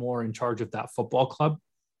I'd want more in charge of that football club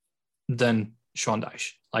than Sean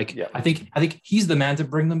Dyche. I think he's the man to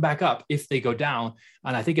bring them back up if they go down.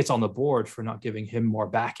 And I think it's on the board for not giving him more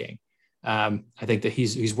backing. I think that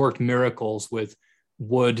he's worked miracles with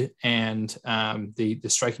Wood and the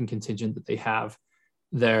striking contingent that they have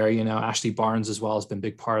there. Ashley Barnes as well has been a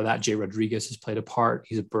big part of that. Jay Rodriguez has played a part.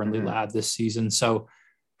 He's a Burnley lad this season. So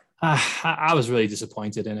I was really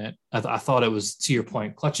disappointed in it. I thought it was, to your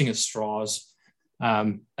point, clutching at straws,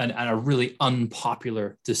 and a really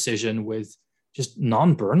unpopular decision with just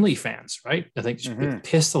non-Burnley fans, right? I think it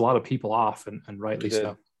pissed a lot of people off, and rightly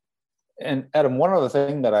so. And Adam, one other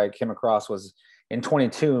thing that I came across was in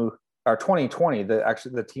 2020,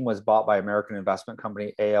 the team was bought by American investment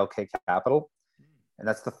company ALK Capital. And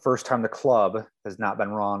that's the first time the club has not been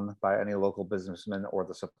run by any local businessmen or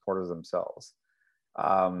the supporters themselves.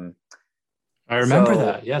 I remember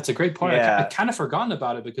that. Yeah, it's a great point. I kind of forgotten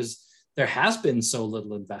about it because there has been so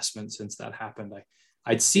little investment since that happened.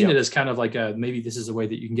 I'd seen it as kind of like maybe this is a way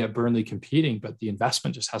that you can get Burnley competing, but the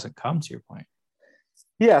investment just hasn't come, to your point.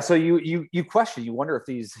 Yeah, so you question, you wonder if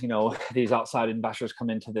these outside investors come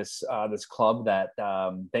into this club that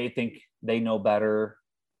they think they know better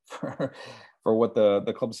for what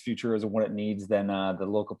the club's future is and what it needs than the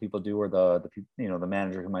local people do, or the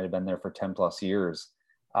manager who might have been there for 10 plus years.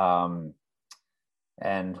 And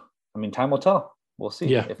I mean, time will tell. We'll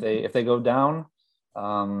see if they go down.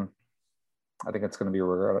 I think it's going to be a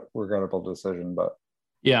regrettable decision, but.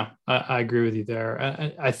 Yeah, I agree with you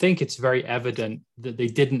there. I think it's very evident that they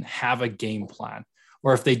didn't have a game plan,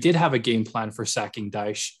 or if they did have a game plan for sacking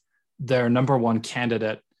Dyche, their number one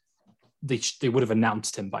candidate, they would have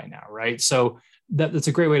announced him by now, right? So that's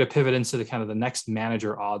a great way to pivot into the kind of the next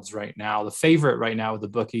manager odds right now. The favorite right now with the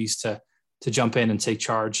bookies to jump in and take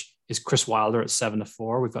charge is Chris Wilder at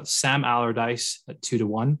 7-4. We've got Sam Allardyce at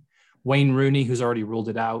 2-1. Wayne Rooney, who's already ruled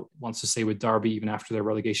it out, wants to stay with Derby even after their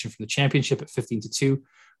relegation from the Championship at 15-2.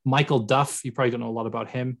 Michael Duff, you probably don't know a lot about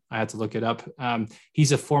him. I had to look it up.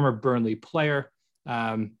 He's a former Burnley player,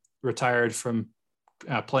 retired from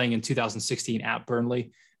playing in 2016 at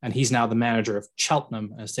Burnley. And he's now the manager of Cheltenham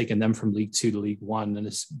and has taken them from League Two to League One and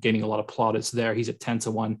is gaining a lot of plaudits there. He's at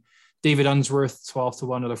 10-1. David Unsworth,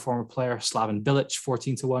 12-1, another former player. Slaven Bilic,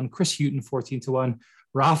 14-1. Chris Hughton, 14-1.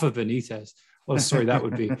 Rafa Benitez. What a story that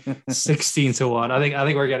would be. 16-1. I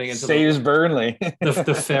think we're getting into saves Burnley.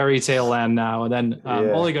 the fairy tale land now. And then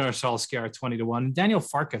Ole Gunnar Solskjaer, 20-1. Daniel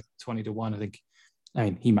Farke, 20-1. I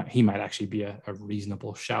mean, he might actually be a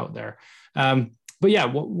reasonable shout there. But yeah,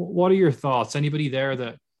 what are your thoughts? Anybody there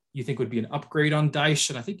that you think would be an upgrade on Dyche?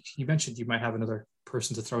 And I think you mentioned you might have another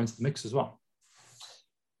person to throw into the mix as well.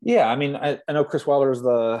 Yeah, I mean, I know Chris Wilder is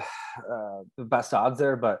the best odds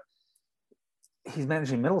there, but he's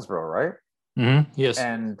managing Middlesbrough, right? Mm-hmm. Yes.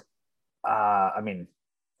 And I mean,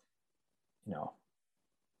 we'll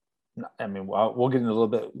get into a little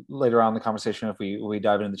bit later on in the conversation if we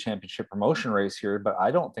dive into the championship promotion race here, but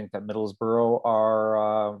I don't think that Middlesbrough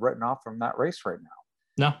are written off from that race right now.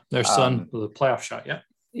 No, they're still in the playoff shot. Yeah.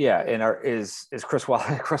 Yeah. And is Chris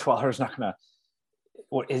Wilder? Chris Wilder is not going to.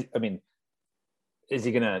 Is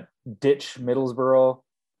he going to ditch Middlesbrough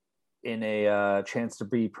in a chance to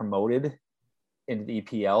be promoted into the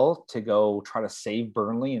EPL to go try to save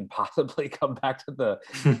Burnley and possibly come back to the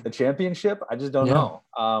championship? I just don't know.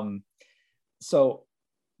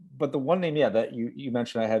 But the one name, that you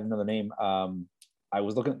mentioned, I had another name. I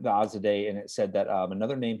was looking at the odds today, and it said that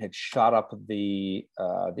another name had shot up the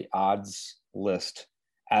odds list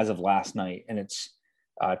as of last night, and it's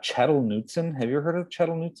Kjetil Knutsen. Have you ever heard of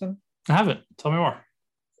Kjetil Knutsen? I haven't. Tell me more.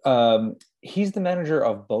 He's the manager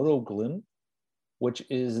of Bodo Glimt, which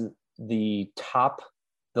is the top.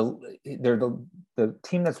 They're the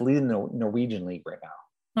team that's leading the Norwegian league right now.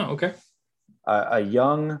 Oh, okay. A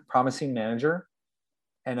young, promising manager,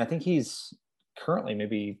 and I think he's currently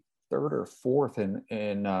maybe third or fourth in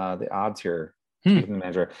the odds here. The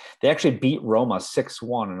manager. They actually beat Roma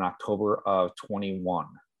 6-1 in October of 21.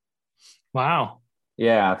 Wow.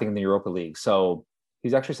 Yeah, I think in the Europa League. So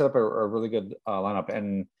he's actually set up a really good lineup,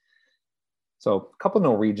 and so a couple of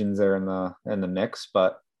Norwegians there in the mix.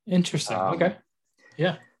 But interesting. Okay.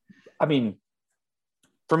 Yeah. I mean,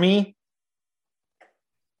 for me,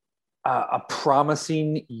 a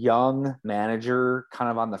promising young manager, kind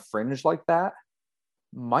of on the fringe like that,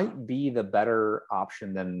 might be the better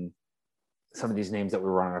option than some of these names that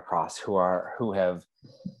we're running across who have.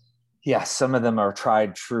 Yeah, some of them are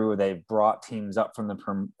tried true. They've brought teams up from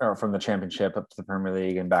the championship up to the Premier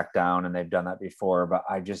League and back down, and they've done that before. But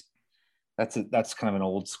that's kind of an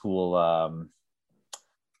old school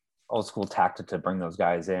tactic to bring those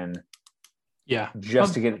guys in. Yeah,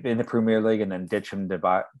 just to get in the Premier League and then ditch them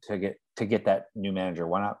to get that new manager.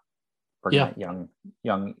 Why not bring that young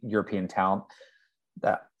European talent,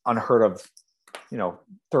 that unheard of,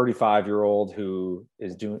 35-year-old who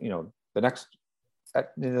is doing the next.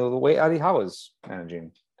 The way Eddie Howe is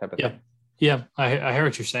managing type of thing. Yeah. I hear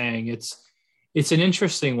what you're saying. It's an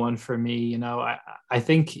interesting one for me. I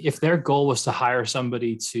think if their goal was to hire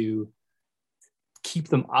somebody to keep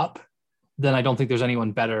them up, then I don't think there's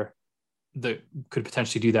anyone better that could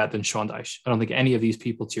potentially do that than Sean Dyche. I don't think any of these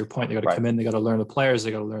people, to your point, they got to come in, they got to learn the players,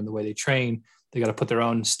 they got to learn the way they train, they got to put their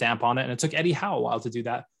own stamp on it. And it took Eddie Howe a while to do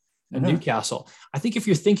that in Newcastle. I think if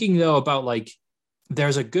you're thinking though about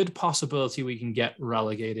there's a good possibility we can get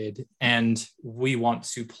relegated and we want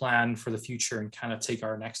to plan for the future and kind of take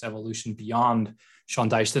our next evolution beyond Sean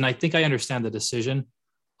Dyche, then I think I understand the decision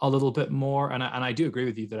a little bit more. And I do agree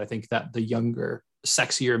with you that I think that the younger,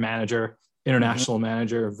 sexier manager, international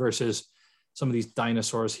manager versus some of these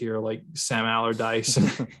dinosaurs here like Sam Allardyce.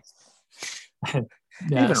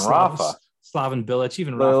 Even Rafa. Slaven Bilic,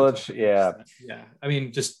 even Bilic, Rafa. Yeah. I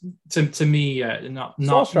mean, just to me, not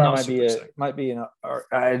might be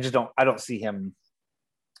I don't see him.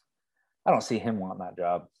 I don't see him wanting that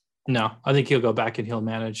job. No, I think he'll go back and he'll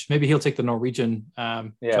manage. Maybe he'll take the Norwegian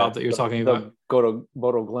job that you're talking about. Go to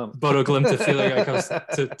Bodo Glimt. Bodo Glimt to feel like I goes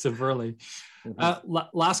to Burnley.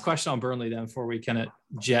 Last question on Burnley then, before we kind of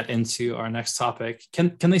jet into our next topic.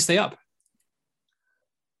 Can they stay up?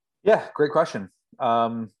 Yeah, great question.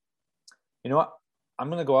 You know what? I'm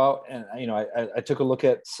going to go out and, I took a look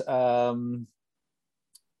at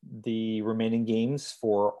the remaining games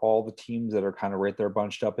for all the teams that are kind of right there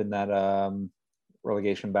bunched up in that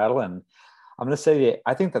relegation battle. And I'm going to say,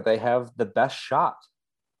 I think that they have the best shot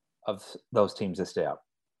of those teams to stay up.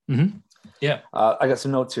 Mm-hmm. Yeah. I got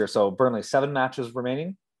some notes here. So Burnley, 7 matches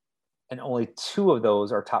remaining, and only 2 of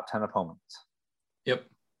those are top 10 opponents. Yep.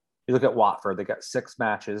 You look at Watford, they got 6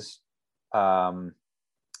 matches.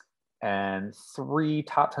 and 3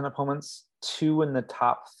 top 10 opponents, 2 in the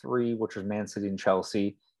top 3, which was Man City and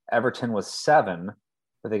Chelsea. Everton was 7,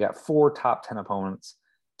 but they got 4 top 10 opponents,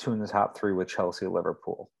 2 in the top 3 with Chelsea,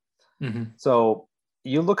 Liverpool. Mm-hmm. So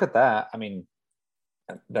you look at that, I mean,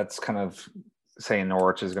 that's kind of saying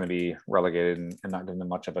Norwich is going to be relegated and not giving them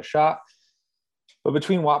much of a shot. But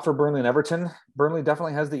between Watford, Burnley, and Everton, Burnley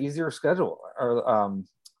definitely has the easier schedule,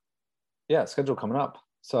 schedule coming up.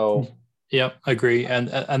 So, yep, agree. And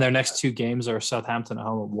their next 2 games are Southampton at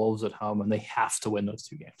home and Wolves at home, and they have to win those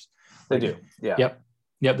 2 games. They do, yeah.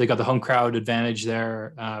 Yep. They got the home crowd advantage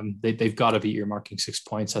there. They've got to be earmarking 6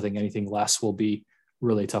 points. I think anything less will be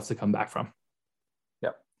really tough to come back from.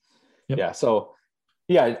 Yep. Yeah. So,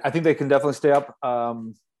 I think they can definitely stay up.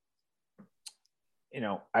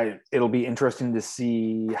 It'll be interesting to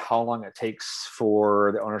see how long it takes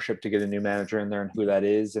for the ownership to get a new manager in there and who that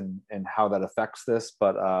is and how that affects this.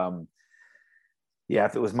 But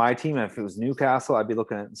if it was my team and if it was Newcastle, I'd be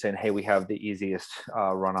looking at it and saying, hey, we have the easiest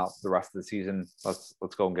run out the rest of the season. Let's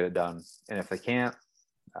go and get it done. And if they can't,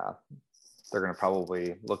 they're going to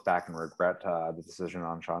probably look back and regret the decision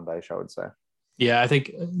on Sean Dyche, I would say. Yeah, I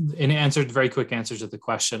think very quick answers to the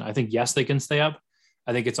question. I think, yes, they can stay up.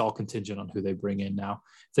 I think it's all contingent on who they bring in now.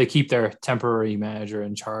 If they keep their temporary manager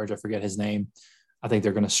in charge, I forget his name, I think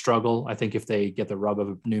they're going to struggle. I think if they get the rub of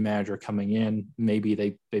a new manager coming in, maybe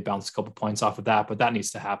they bounce a couple points off of that, but that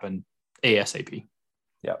needs to happen ASAP.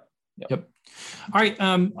 Yep. All right.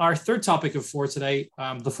 Our third topic for today,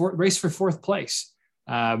 the race for 4th place.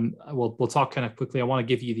 We'll talk kind of quickly. I want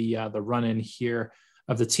to give you the run in here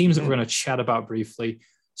of the teams that we're going to chat about briefly.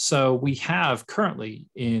 So we have currently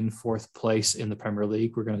in 4th place in the Premier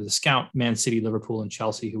League. We're going to discount Man City, Liverpool, and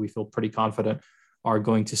Chelsea, who we feel pretty confident are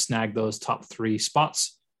going to snag those top 3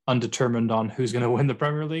 spots, undetermined on who's going to win the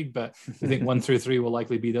Premier League, but we think 1 through 3 will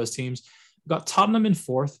likely be those teams. We've got Tottenham in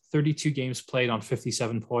 4th, 32 games played on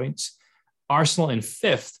 57 points. Arsenal in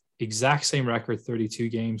 5th, exact same record, 32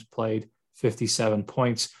 games played, 57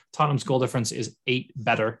 points. Tottenham's goal difference is 8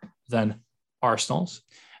 better than Arsenal's.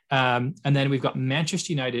 And then we've got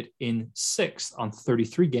Manchester United in 6th on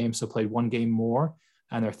 33 games, so played 1 game more,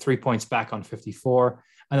 and they're 3 points back on 54.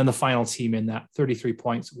 And then the final team in that 33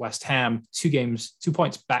 points, West Ham, 2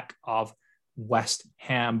 points back of West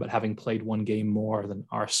Ham, but having played 1 game more than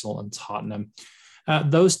Arsenal and Tottenham.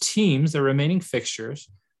 Those teams, the remaining fixtures,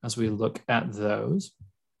 as we look at those,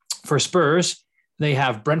 for Spurs, they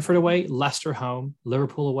have Brentford away, Leicester home,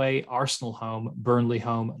 Liverpool away, Arsenal home, Burnley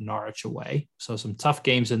home, Norwich away. So some tough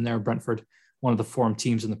games in there. Brentford, one of the form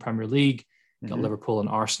teams in the Premier League. Got Liverpool and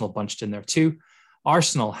Arsenal bunched in there too.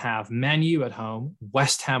 Arsenal have Man U at home,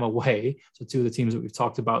 West Ham away. So 2 of the teams that we've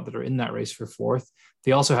talked about that are in that race for 4th.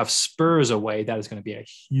 They also have Spurs away. That is going to be a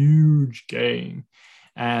huge game.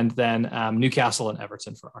 And then Newcastle and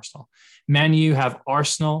Everton for Arsenal. Man U have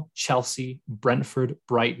Arsenal, Chelsea, Brentford,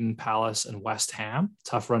 Brighton, Palace, and West Ham.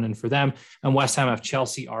 Tough run in for them. And West Ham have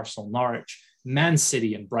Chelsea, Arsenal, Norwich, Man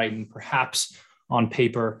City, and Brighton. Perhaps on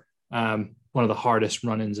paper, one of the hardest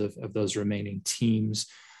run-ins of those remaining teams.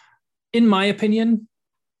 In my opinion,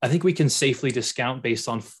 I think we can safely discount based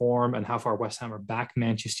on form and how far West Ham are back,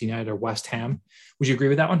 Manchester United or West Ham. Would you agree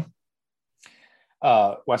with that one?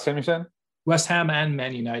 West Ham, you said? West Ham and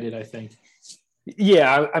Man United, I think.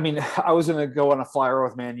 Yeah, I mean, I was going to go on a flyer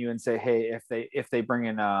with Man U and say, hey, if they bring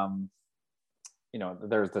in,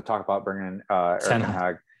 there's the talk about bringing in Erik ten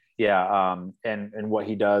Hag. Yeah, and what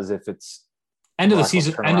he does if it's end of the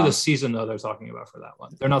season though they're talking about for that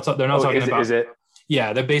one. They're not talking about. Is it?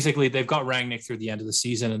 Yeah, they've got Rangnick through the end of the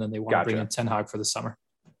season, and then they want to bring in Ten Hag for the summer.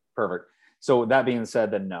 Perfect. So that being said,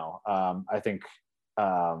 then no, I think,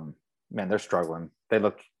 they're struggling. They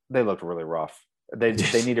looked really rough. They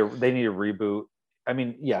need a reboot. I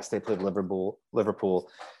mean, yes, they played Liverpool,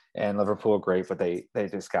 and Liverpool are great, but they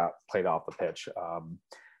just got played off the pitch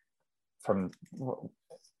from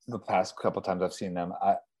the past couple of times I've seen them.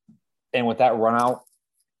 And with that run out,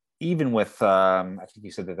 even with I think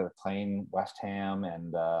you said that they're playing West Ham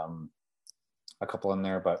and a couple in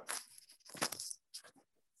there, but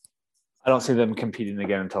I don't see them competing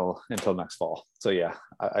again until next fall. So yeah,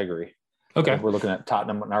 I agree. Okay, we're looking at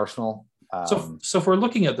Tottenham and Arsenal. So if we're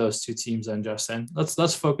looking at those 2 teams, then Justin,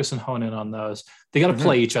 let's focus and hone in on those. They got to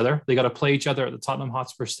play each other. They got to play each other at the Tottenham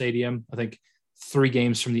Hotspur Stadium. I think 3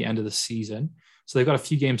 games from the end of the season. So they've got a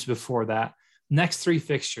few games before that. Next 3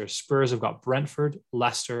 fixtures, Spurs have got Brentford,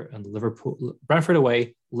 Leicester, and Liverpool. Brentford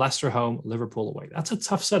away, Leicester home, Liverpool away. That's a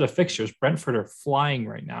tough set of fixtures. Brentford are flying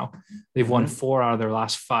right now. They've won 4 out of their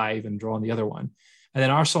last 5 and drawn the other one. And then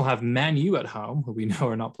Arsenal have Man U at home, who we know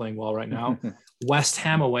are not playing well right now, West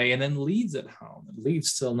Ham away, and then Leeds at home. And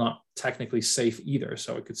Leeds still not technically safe either,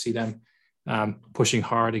 so I could see them pushing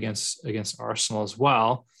hard against Arsenal as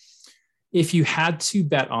well. If you had to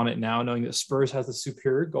bet on it now, knowing that Spurs has the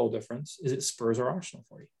superior goal difference, is it Spurs or Arsenal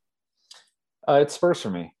for you? It's Spurs for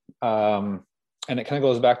me. And it kind of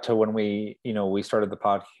goes back to when we started the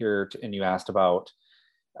pod here and you asked about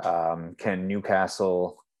can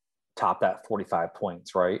Newcastle top that 45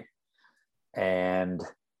 points, right? And,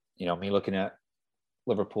 me looking at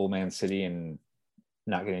Liverpool, Man City, and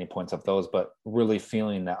not getting any points off those, but really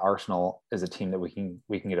feeling that Arsenal is a team that we can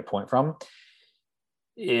get a point from.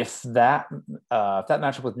 If that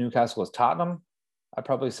matchup with Newcastle was Tottenham, I'd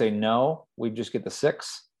probably say no. We'd just get the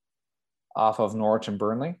 6 off of Norwich and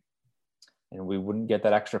Burnley, and we wouldn't get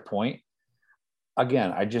that extra point.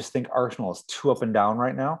 Again, I just think Arsenal is too up and down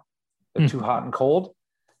right now. They're too hot and cold.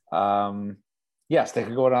 Yes, they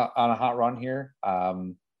could go on a hot run here.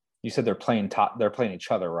 You said they're playing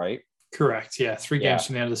each other, right? Correct. Yeah, 3 games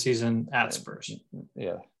from the end of the season at Spurs.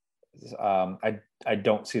 Yeah. I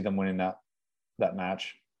don't see them winning that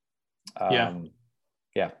match.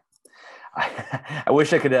 Yeah. I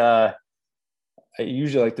wish I could. I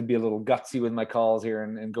usually like to be a little gutsy with my calls here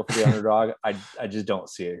and go for the underdog. I just don't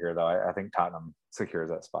see it here, though. I think Tottenham secures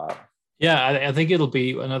that spot. Yeah, I think it'll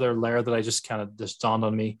be another layer that I just dawned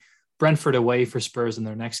on me. Brentford away for Spurs in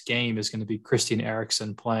their next game is going to be Christian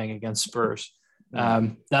Eriksen playing against Spurs.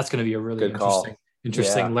 That's going to be a really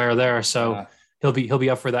interesting layer there. So he'll be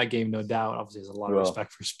up for that game, no doubt. Obviously, there's a lot of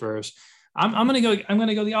respect for Spurs. I'm going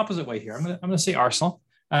to go the opposite way here. I'm going to say Arsenal.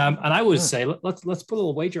 And I would say let's put a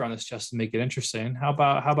little wager on this just to make it interesting. How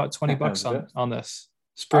about $20 on this?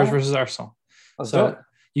 Spurs versus Arsenal. Let's do it.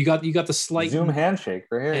 You got the slight Zoom handshake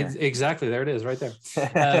right here. Exactly, there it is, right there.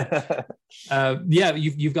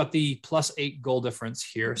 You've got the +8 goal difference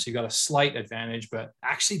here, so you got a slight advantage, but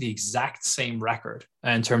actually the exact same record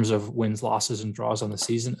in terms of wins, losses, and draws on the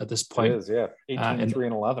season at this point. It is, yeah,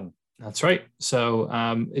 18-3-11. That's right. So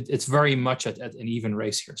it's very much at an even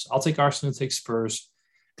race here. So I'll take Arsenal, take Spurs,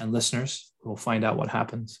 and listeners will find out what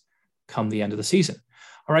happens come the end of the season.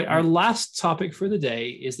 All right, our last topic for the day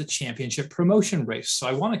is the championship promotion race. So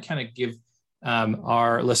I want to kind of give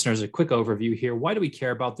our listeners a quick overview here. Why do we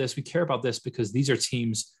care about this? We care about this because these are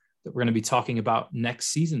teams that we're going to be talking about next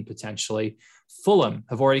season potentially. Fulham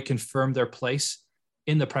have already confirmed their place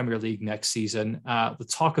in the Premier League next season. The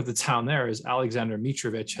talk of the town there is Alexander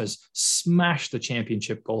Mitrovic has smashed the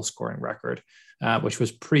championship goal scoring record, which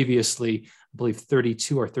was previously, I believe,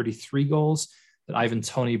 32 or 33 goals that Ivan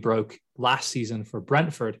Toney broke last season for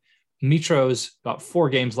Brentford. Mitro's got 4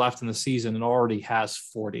 games left in the season and already has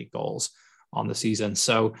 40 goals on the season.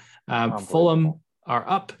 So Fulham are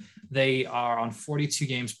up. They are on 42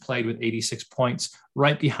 games played with 86 points.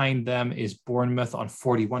 Right behind them is Bournemouth on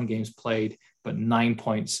 41 games played, but 9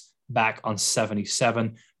 points back on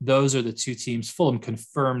 77. Those are the 2 teams. Fulham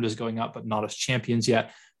confirmed as going up, but not as champions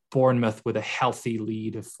yet. Bournemouth with a healthy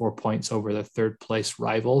lead of 4 points over the 3rd place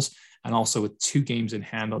rivals, and also with 2 games in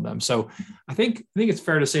hand on them. So I think it's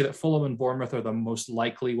fair to say that Fulham and Bournemouth are the most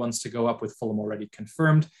likely ones to go up, with Fulham already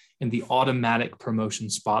confirmed in the automatic promotion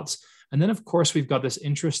spots. And then, of course, we've got this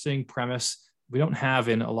interesting premise we don't have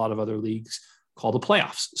in a lot of other leagues called the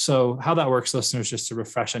playoffs. So how that works, listeners, just to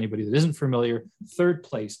refresh anybody that isn't familiar: 3rd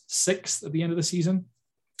place, 6th at the end of the season,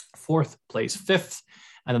 4th place, 5th.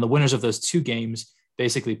 And then the winners of those 2 games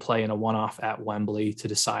basically play in a one-off at Wembley to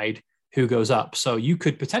decide who goes up. So you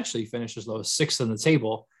could potentially finish as low as 6th on the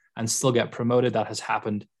table and still get promoted. That has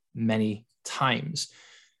happened many times.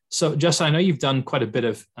 So Justin, I know you've done quite a bit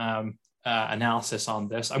of analysis on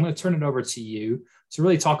this. I'm going to turn it over to you to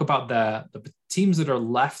really talk about the teams that are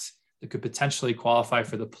left that could potentially qualify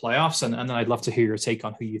for the playoffs. And then I'd love to hear your take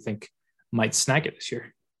on who you think might snag it this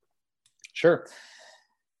year. Sure.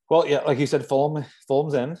 Well, yeah, like you said,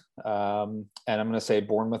 Fulham's in, and I'm going to say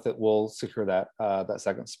Bournemouth will secure that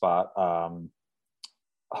 2nd spot.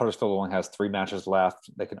 Huddersfield only has 3 matches left.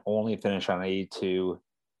 They can only finish on 82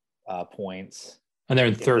 points, and they're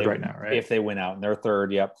in 3rd right now, right? If they win out, and they're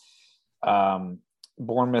 3rd, yep.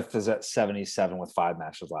 Bournemouth is at 77 with 5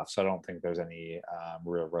 matches left, so I don't think there's any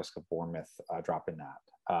real risk of Bournemouth dropping that.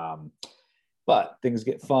 But things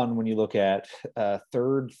get fun when you look at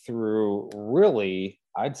 3rd through, really,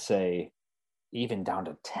 I'd say even down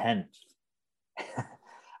to 10th.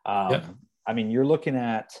 I mean, you're looking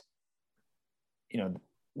at,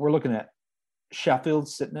 we're looking at Sheffield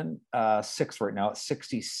sitting in 6th right now at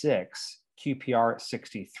 66, QPR at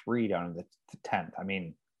 63 down in the 10th. I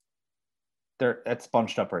mean, that's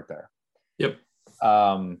bunched up right there. Yep.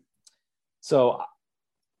 So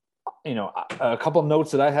a couple of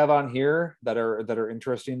notes that I have on here that are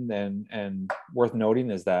interesting and worth noting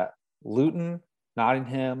is that Luton,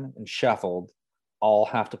 Nottingham, and Sheffield all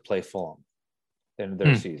have to play Fulham in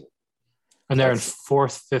their season. And they're in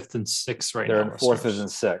 4th, 5th, and 6th right now. They're in 4th, 5th, and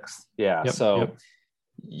 6th. Yeah. Yep, so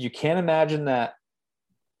you can't imagine that,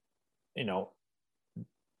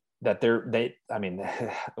 that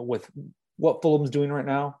with what Fulham's doing right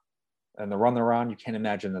now and the run they're on, you can't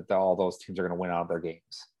imagine that all those teams are going to win out of their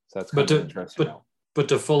games. So that's kind of interesting. But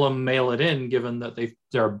to Fulham mail it in, given that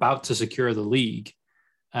they're about to secure the league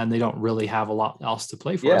and they don't really have a lot else to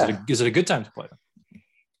play for. Yeah. Is it a good time to play them?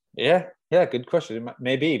 Yeah. Yeah. Good question. It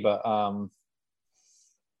may be, but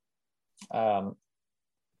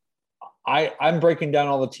I'm breaking down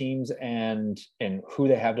all the teams and who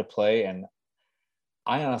they have to play. And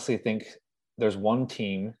I honestly think there's one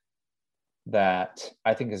team that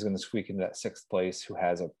I think is going to squeak into that 6th place who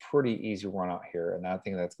has a pretty easy run out here. And I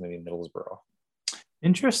think that's going to be Middlesbrough.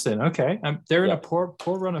 Interesting. Okay. They're in a poor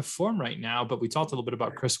run of form right now, but we talked a little bit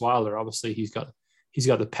about Chris Wilder. Obviously he's got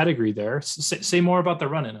the pedigree there. Say more about the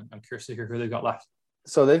run-in. I'm curious to hear who they've got left.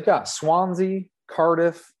 So they've got Swansea,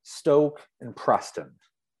 Cardiff, Stoke, and Preston.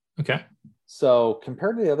 Okay. So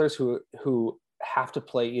compared to the others who have to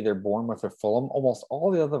play either Bournemouth or Fulham, almost all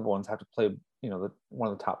the other ones have to play,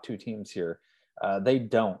 one of the top 2 teams here. They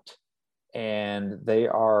don't. And they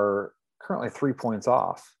are currently 3 points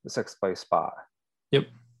off the 6th place spot. Yep.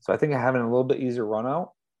 So I think having a little bit easier run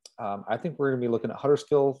out. I think we're going to be looking at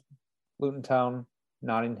Huddersfield, Luton Town,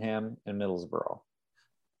 Nottingham, and Middlesbrough.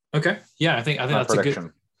 Okay. Yeah, I think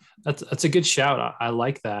that's a good shout. I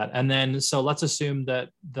like that. And then so let's assume that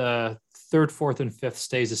the 3rd, 4th, and 5th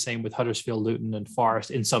stays the same with Huddersfield, Luton, and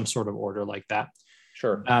Forest in some sort of order like that.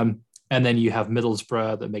 Sure. And then you have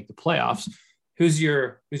Middlesbrough that make the playoffs. Who's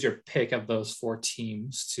your pick of those 4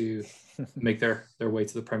 teams to make their way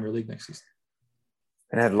to the Premier League next season?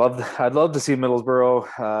 And I'd love to see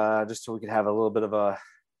Middlesbrough, just so we could have a little bit of a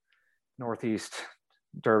Northeast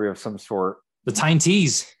derby of some sort. The Tyne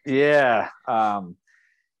Tees. Yeah.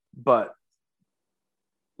 But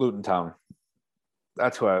Luton Town.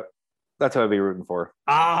 That's who I'd be rooting for.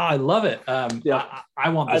 I love it. I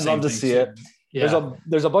want the I'd same love to thing see too. it. Yeah.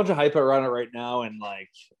 There's a bunch of hype around it right now, and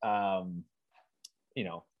a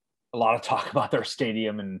lot of talk about their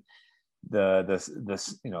stadium and this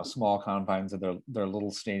small confines of their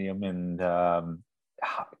little stadium. And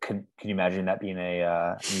can you imagine that being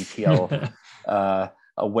an EPL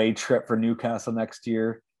away trip for Newcastle next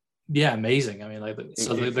year? Yeah, amazing. I mean,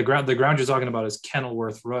 the ground you're talking about is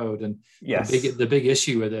Kenilworth Road, and yes, the big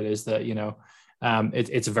issue with it is that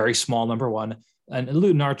it's a very small, number one, and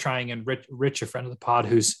Luton are trying. And Rich, a friend of the pod,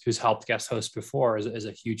 who's helped guest host before, is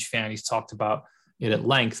a huge fan. He's talked about it at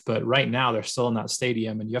length, but right now they're still in that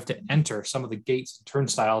stadium, and you have to enter. Some of the gates and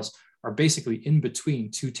turnstiles are basically in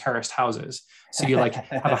between 2 terraced houses, so you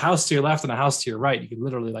have a house to your left and a house to your right. You could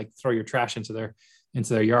literally throw your trash into their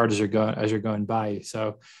yard as you're going by.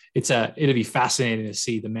 So it'd be fascinating to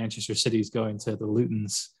see the Manchester Cities going to the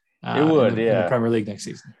Lutons. In the Premier League next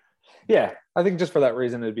season. Yeah, I think just for that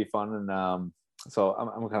reason it'd be fun, and so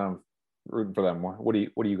I'm kind of rooting for them more. What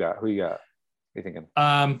do you got? Who you got? What are you thinking?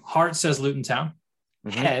 Heart says Luton Town.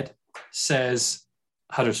 Mm-hmm. Head says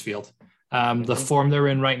Huddersfield. The form they're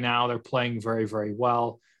in right now, they're playing very, very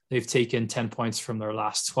well. They've taken 10 points from their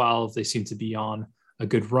last 12. They seem to be on a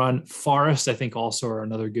good run. Forest, I think, also are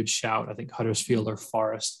another good shout. I think Huddersfield or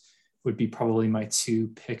Forest would be probably my 2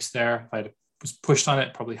 picks there. If I was pushed on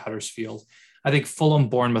it, probably Huddersfield. I think Fulham,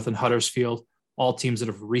 Bournemouth, and Huddersfield, all teams that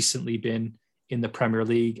have recently been in the Premier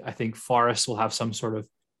League. I think Forest will have some sort of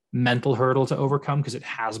mental hurdle to overcome because it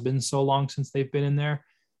has been so long since they've been in there.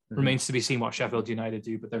 Mm-hmm. Remains to be seen what Sheffield United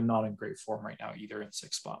do, but they're not in great form right now either, in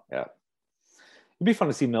 6th spot. Yeah. It'd be fun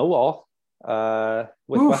to see Millwall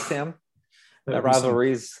with West Ham. That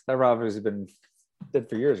rivalry's been dead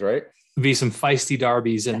for years, right? Be some feisty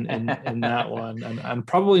derbies in that one, and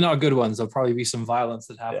probably not good ones. There'll probably be some violence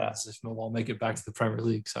that happens if Millwall make it back to the Premier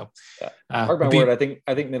League. So, mark my word, I think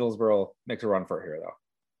Middlesbrough makes a run for it here, though.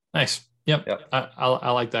 Nice. Yep.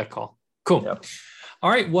 I like that call. Cool. Yep.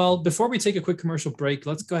 All right. Well, before we take a quick commercial break,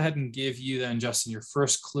 let's go ahead and give you then, Justin, your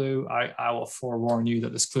first clue. I will forewarn you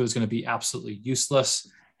that this clue is going to be absolutely useless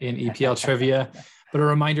in EPL trivia. But a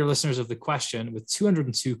reminder, listeners, of the question: with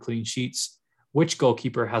 202 clean sheets, which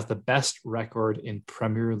goalkeeper has the best record in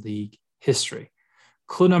Premier League history?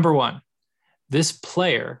 Clue number 1. This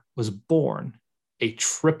player was born a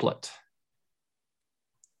triplet.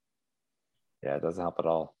 Yeah, it doesn't help at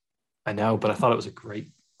all. I know, but I thought it was a great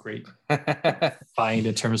find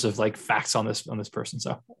in terms of facts on this person.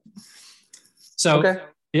 So okay.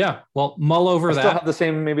 Yeah. Well, mull over I still have that. the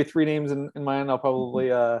same maybe 3 names in mind. I'll probably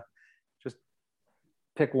just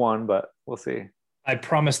pick one, but we'll see. I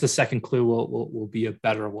promise the second clue will be a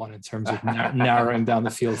better one in terms of narrowing down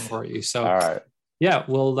the field for you. So, All right. yeah,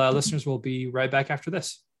 well, listeners will be right back after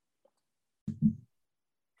this.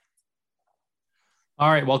 All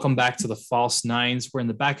right, welcome back to the False Nines. We're in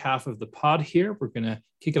the back half of the pod here. We're going to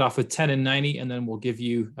kick it off with 10 and 90, and then we'll give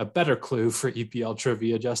you a better clue for EPL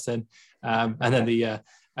trivia, Justin, and then the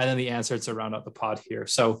answer to round out the pod here.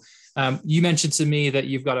 So you mentioned to me that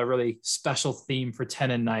you've got a really special theme for 10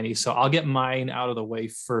 and 90, so I'll get mine out of the way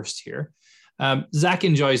first here. Zach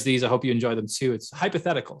enjoys these. I hope you enjoy them too. It's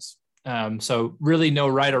hypotheticals. So really no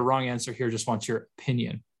right or wrong answer here. Just want your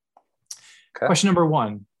opinion. Okay. Question number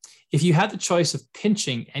 1. If you had the choice of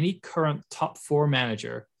pinching any current top 4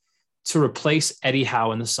 manager to replace Eddie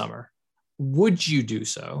Howe in the summer, would you do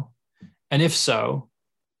so? And if so,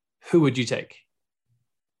 who would you take?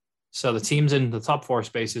 So the teams in the top 4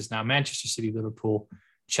 spaces now: Manchester City, Liverpool,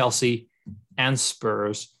 Chelsea, and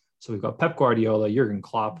Spurs. So we've got Pep Guardiola, Jurgen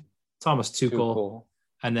Klopp, Thomas Tuchel,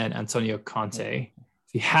 and then Antonio Conte.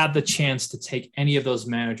 If you had the chance to take any of those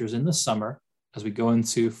managers in the summer as we go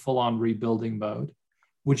into full-on rebuilding mode,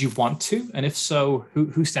 would you want to? And if so,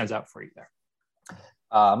 who stands out for you there?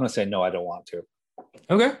 I'm going to say no, I don't want to.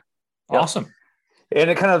 Okay. Yep. Awesome. And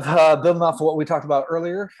it kind of building off of what we talked about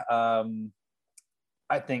earlier.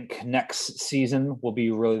 I think next season will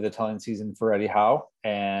be really the telling season for Eddie Howe.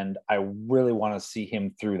 And I really want to see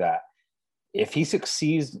him through that. If he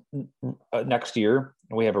succeeds next year,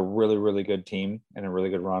 and we have a really, really good team and a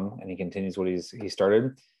really good run, and he continues what he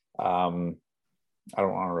started, I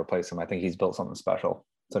don't want to replace him. I think he's built something special.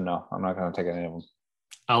 So no, I'm not going to take any of them.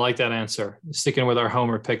 I like that answer. Sticking with our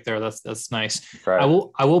homer pick there. That's nice. Right.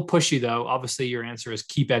 I will push you though. Obviously your answer is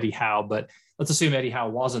keep Eddie Howe, but let's assume Eddie Howe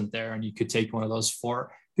wasn't there and you could take one of those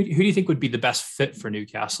 4. Who do you think would be the best fit for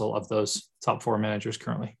Newcastle of those top 4 managers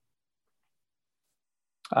currently?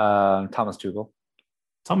 Thomas Tuchel.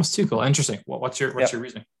 Thomas Tuchel. Interesting. What's your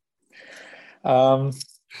reasoning? Well,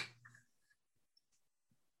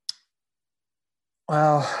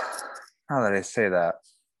 now that I say that,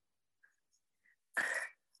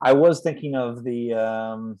 I was thinking of the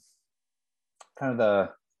kind of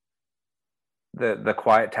the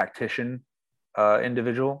quiet tactician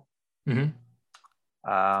individual, and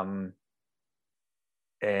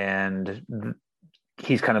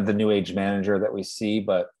he's kind of the new age manager that we see.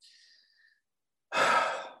 But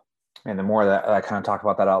and the more that I kind of talk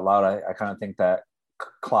about that out loud, I kind of think that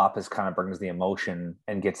Klopp is kind of brings the emotion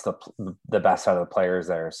and gets the best out of the players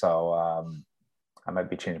there. So I might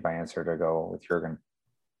be changing my answer to go with Jurgen.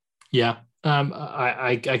 Yeah,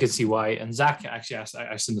 I could see why. And Zach actually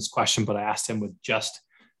asked him this question, but I asked him with just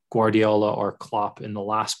Guardiola or Klopp in the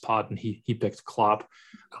last pod, and he picked Klopp.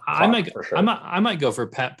 I might go for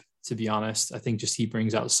Pep, to be honest. I think just he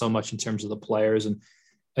brings out so much in terms of the players and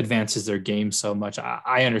advances their game so much.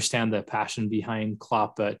 I understand the passion behind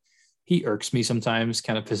Klopp, but he irks me sometimes,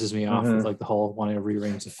 kind of pisses me off with like the whole wanting to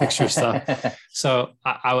rearrange the fixture stuff. So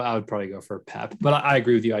I would probably go for Pep, but I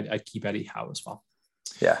agree with you. I'd keep Eddie Howe as well.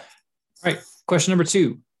 Yeah. All right. Question number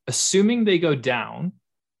 2, assuming they go down,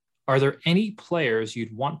 are there any players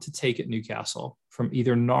you'd want to take at Newcastle from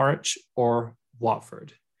either Norwich or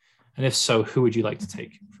Watford? And if so, who would you like to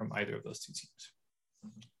take from either of those 2 teams?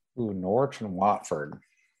 Ooh, Norwich and Watford.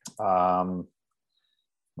 Might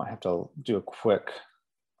have to do a quick.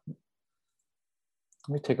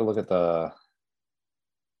 Let me take a look at the.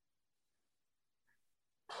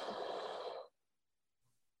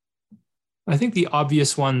 I think the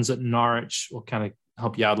obvious ones at Norwich will kind of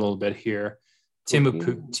help you out a little bit here. Teemu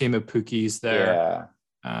Pukki's there.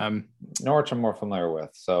 Yeah. Norwich I'm more familiar with,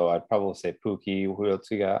 so I'd probably say Pukki. Who else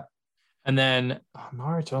you got? And then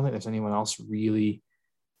Norwich, I don't think there's anyone else really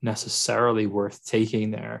necessarily worth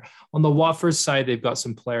taking there. On the Watford side, they've got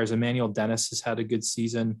some players. Emmanuel Dennis has had a good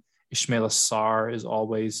season. Ismaila Sarr is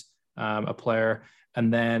always a player.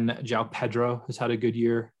 And then João Pedro has had a good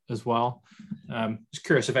year as well. Just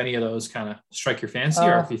curious if any of those kind of strike your fancy,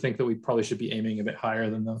 or if you think that we probably should be aiming a bit higher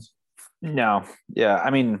than those. No. Yeah.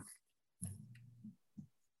 I mean,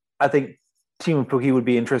 I think Teemu Pukki would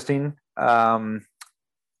be interesting.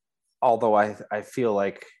 Although I feel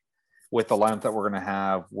like with the lineup that we're going to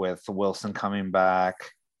have with Wilson coming back,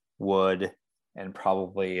 Wood, and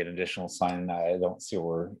probably an additional sign, I don't see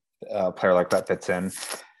where a player like that fits in.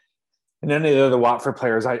 And any of the other Watford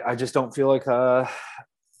players, I just don't feel like I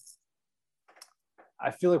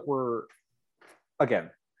feel like we're, again,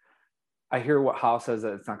 I hear what Howe says,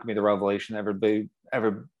 that it's not going to be the revelation everybody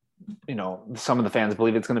some of the fans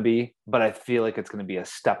believe it's going to be, but I feel like it's going to be a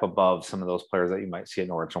step above some of those players that you might see at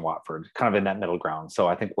Norwich and Watford, kind of in that middle ground. So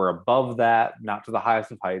I think we're above that, not to the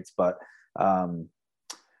highest of heights, but no,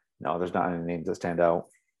 there's not any names that stand out.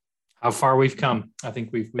 How far we've come. I think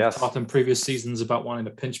we've Yes. talked in previous seasons about wanting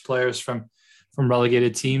to pinch players from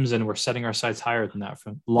relegated teams, and we're setting our sights higher than that.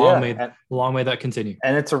 Long may that continue.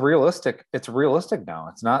 And it's realistic now.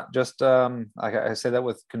 It's not just I say that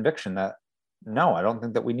with conviction that no, I don't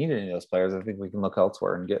think that we need any of those players. I think we can look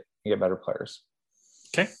elsewhere and get better players.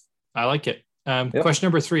 Okay. I like it. Question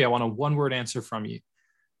number 3. I want a 1-word answer from you.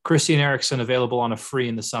 Christian Eriksen available on a free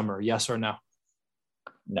in the summer, yes or no?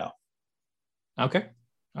 No. Okay.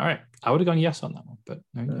 All right. I would have gone yes on that one, but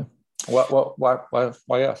there you go. Why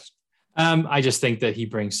yes? I just think that he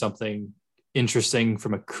brings something interesting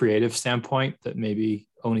from a creative standpoint that maybe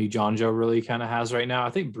only Jonjo really kind of has right now.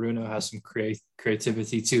 I think Bruno has some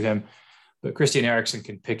creativity to him, but Christian Eriksen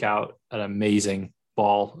can pick out an amazing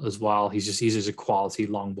ball as well. He's just a quality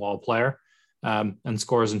long ball player, and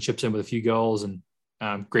scores and chips in with a few goals, and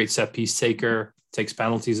great set piece taker, takes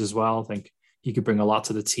penalties as well. I think he could bring a lot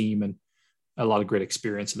to the team and a lot of great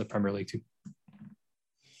experience in the Premier League too.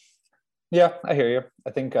 Yeah, I hear you.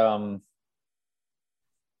 I think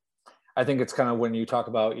it's kind of when you talk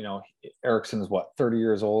about, Eriksen's 30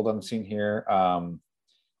 years old, I'm seeing here.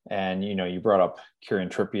 And, you brought up Kieran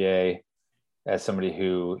Trippier as somebody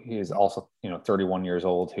who is also, 31 years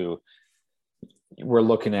old, who we're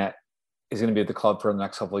looking at is going to be at the club for the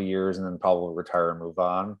next couple of years and then probably retire and move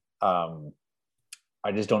on.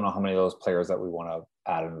 I just don't know how many of those players that we want to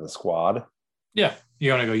add into the squad. Yeah.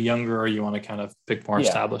 You want to go younger, or you want to kind of pick more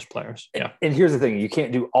established players. Yeah. And here's the thing. You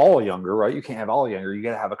can't do all younger, right? You can't have all younger. You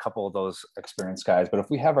got to have a couple of those experienced guys. But if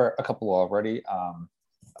we have a couple already,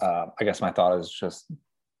 I guess my thought is just, I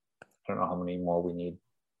don't know how many more we need.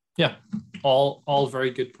 Yeah. All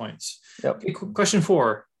very good points. Yep. Okay, question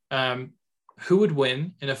 4. Who would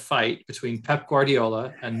win in a fight between Pep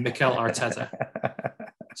Guardiola and Mikel Arteta?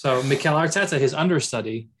 So Mikel Arteta, his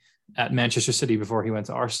understudy at Manchester City before he went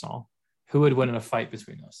to Arsenal. Who would win in a fight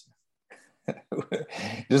between us?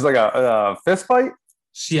 Just like a fist fight?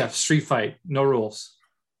 Yeah, street fight, no rules.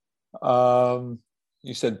 You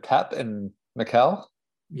said Pep and Mikel?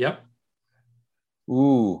 Yep.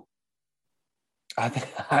 Ooh. I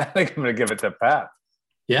think I'm going to give it to Pep.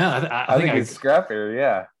 Yeah, I think he's scrappier,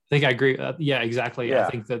 yeah. I think I agree. Yeah, exactly. Yeah. I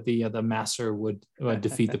think that the master would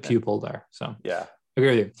defeat the pupil there. So yeah.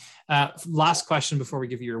 Agree with you. Last question before we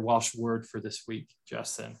give you your Welsh word for this week,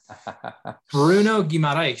 Justin. Bruno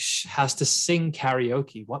Guimaraes has to sing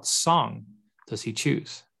karaoke. What song does he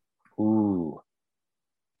choose? Ooh.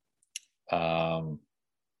 You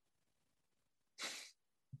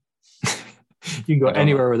can go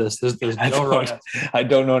anywhere with this. There's no right. I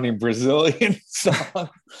don't know any Brazilian songs.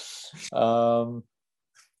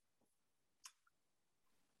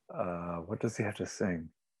 What does he have to sing?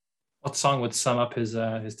 What song would sum up his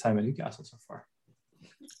time at Newcastle so far?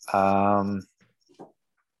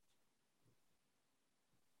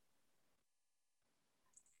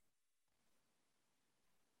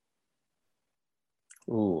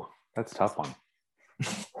 Ooh, that's a tough one.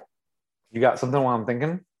 You got something while I'm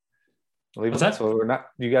thinking? What's that? So we're not.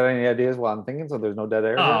 You got any ideas while I'm thinking? So there's no dead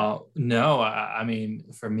air. Oh no! I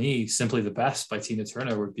mean, for me, "Simply the Best" by Tina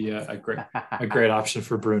Turner would be a great option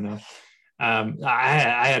for Bruno.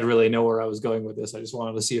 I had really know where I was going with this. I just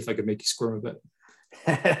wanted to see if I could make you squirm a bit.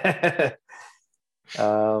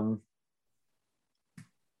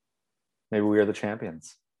 Maybe We Are the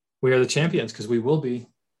Champions. We are the champions because we will be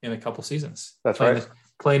in a couple seasons. That's right.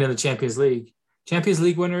 Playing in the Champions League. Champions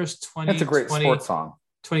League winners 20. That's a great sports song.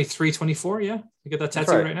 23, 24. Yeah. You get that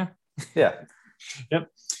tattoo right now? Yeah.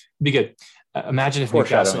 Yep. Be good. Imagine if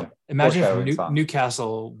Newcastle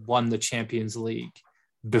won the Champions League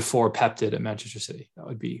before Pep did at Manchester City. That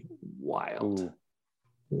would be wild. Ooh.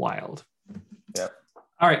 Wild. Yep.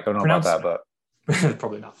 All right. Don't know about that, but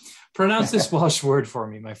probably not. Pronounce this Welsh word for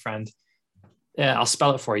me, my friend. I'll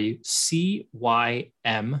spell it for you. CYMRU.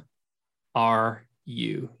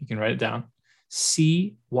 You can write it down.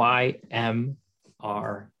 CYMRU.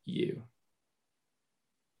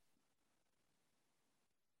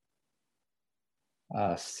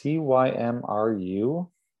 CYMRU.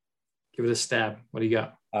 Give it a stab. What do you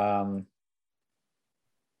got?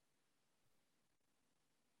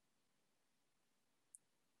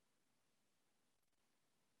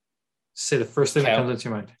 Say the first thing that comes into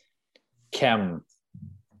your mind. Chem.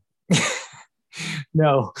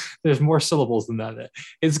 No, there's more syllables than that.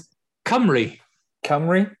 It's Cymru.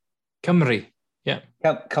 Cymru? Cymru. Yeah.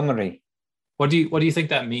 Cymru. What do you think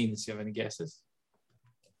that means? Do you have any guesses?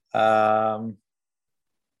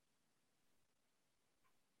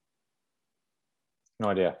 No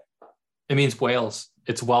idea. It means Wales.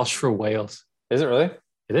 It's Welsh for Wales. Is it really?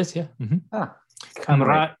 It is, yeah. Mm-hmm. Ah,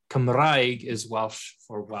 Cymru. Cymraeg is Welsh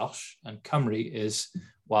for Welsh, and Cymru is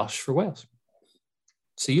Welsh for Wales.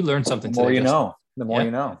 So you learned something The more today, you Justin. know, the more you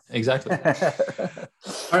know. Exactly.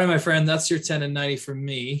 All right, my friend, that's your 10 and 90 from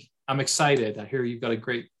me. I'm excited. I hear you've got a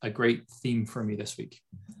great theme for me this week.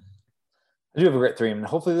 I do have a great theme, and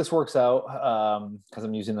hopefully this works out because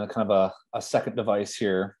I'm using a kind of a second device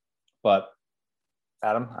here. But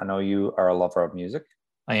Adam, I know you are a lover of music.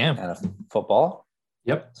 I am. And of football.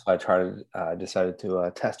 Yep. So I decided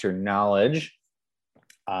to test your knowledge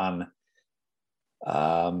on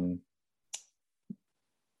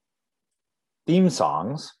theme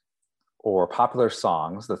songs or popular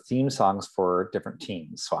songs, the theme songs for different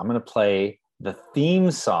teams. So I'm going to play the theme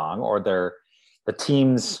song or the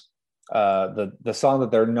team's the song that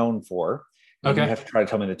they're known for. And Okay. you have to try to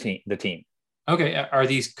tell me the team. Okay. Are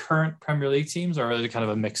these current Premier League teams, or are they kind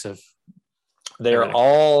of a mix of? They are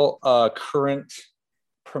all current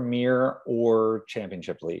Premier or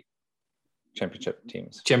Championship teams.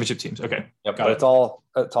 Championship teams. Okay. Yep. But it's all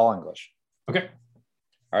English. Okay.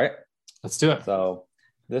 All right. Let's do it. So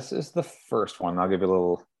this is the first one. I'll give you a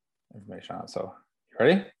little information on it. So you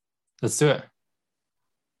ready? Let's do it.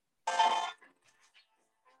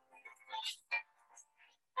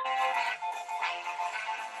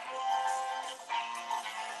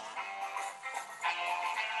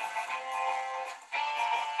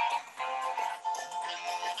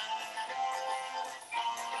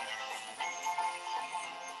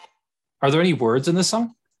 Are there any words in this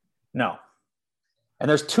song? No. And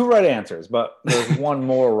there's 2 right answers, but there's one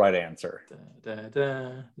more right answer. Da,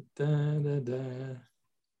 da, da, da, da. Do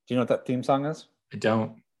you know what that theme song is? I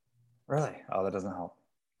don't. Really? Oh, that doesn't help.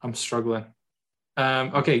 I'm struggling.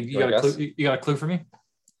 Okay, you got a clue. You got a clue for me?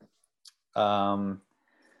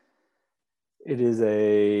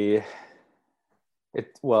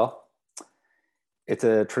 It's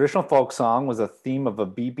a traditional folk song, was a theme of a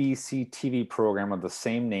BBC TV program of the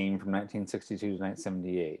same name from 1962 to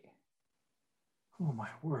 1978. Oh my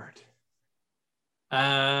word.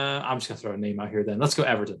 I'm just gonna throw a name out here then. Let's go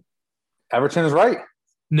Everton. Everton is right.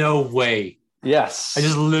 No way. Yes. I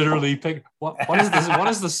just literally picked what is this? What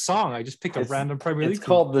is the song? I just picked a random Premier League. It's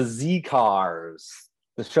called the Z Cars.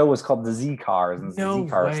 The show was called the Z Cars, and no the Z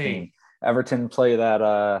Cars way. theme. Everton play that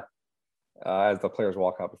as the players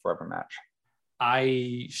walk out before every match.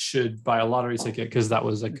 I should buy a lottery ticket because that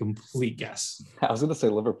was a complete guess. I was going to say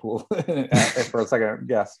Liverpool for a second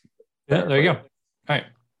guess. Yeah, there you go. All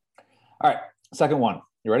right. Second one.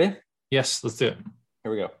 You ready? Yes, let's do it.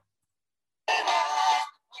 Here we go.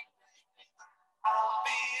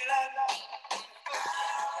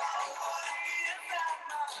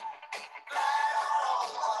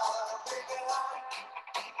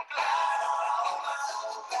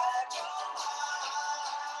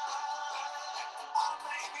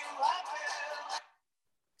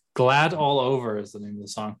 Glad All Over is the name of the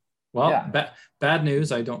song. Well, yeah. Bad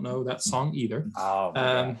news. I don't know that song either.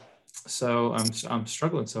 Oh, so I'm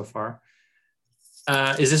struggling so far.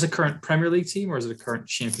 Is this a current Premier League team or is it a current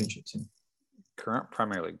Championship team? Current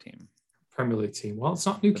Premier League team. Premier League team. Well, it's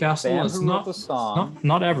not Newcastle. It's not the song.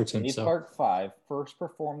 Not Everton. Eden Park 5 first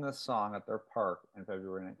performed this song at their park in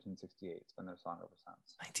February 1968. It's been their song ever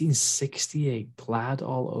since. 1968. Glad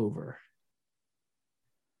All Over.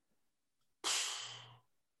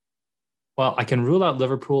 Well, I can rule out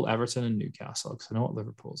Liverpool, Everton, and Newcastle because I know what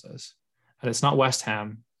Liverpool's is. And it's not West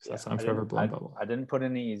Ham. That's I'm forever blown bubble. I didn't put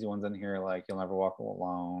any easy ones in here like You'll Never Walk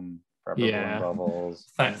Alone, Forever Blown Bubbles,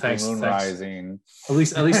 thanks. Moon Rising. At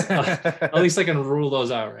least I can rule those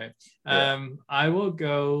out, right? Yeah. I will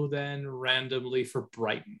go then randomly for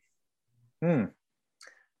Brighton.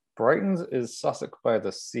 Brighton's is Sussex by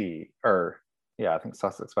the Sea. I think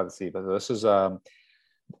Sussex by the Sea. But this is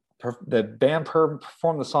the band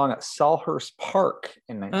performed the song at Selhurst Park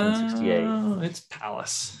in 1968. Oh, it's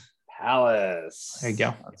Palace. There you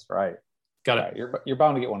go. That's right. Got it. You're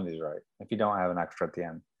bound to get one of these right. If you don't have an extra at the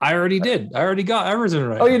end. I already did. I already got Everton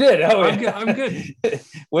right. Oh, you did. Oh, I'm good.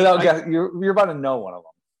 Without guessing, you're about to know one of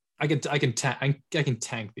them. I can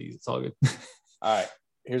tank these. It's all good. All right.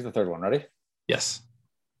 Here's the third one. Ready? Yes.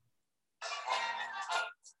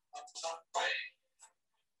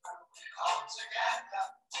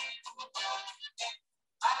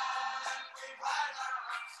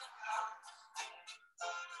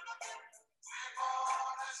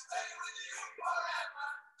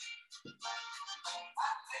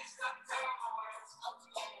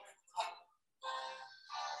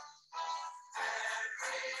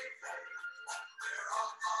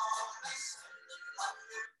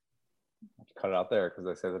 Cut it out there because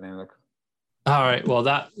I say the name of All right. Well,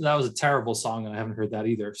 that was a terrible song, and I haven't heard that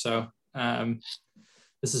either. So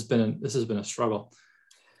this has been a struggle.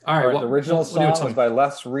 All right. The original what do you song was by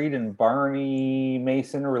Les Reed and Barney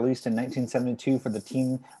Mason, released in 1972 for the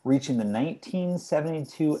team reaching the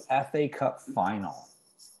 1972 FA Cup final.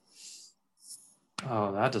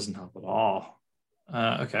 Oh, that doesn't help at all.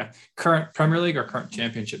 Okay. Current Premier League or current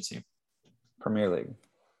Championship team? Premier League.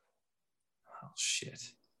 Oh, shit.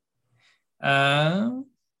 All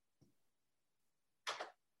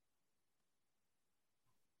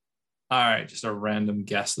right, just a random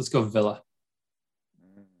guess. Let's go Villa.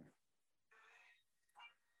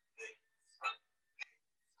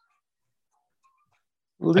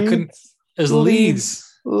 Leeds.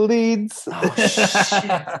 Leeds. Leeds. Oh,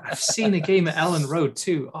 shit. I've seen a game at Ellen Road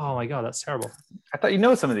too. Oh my God, that's terrible. I thought you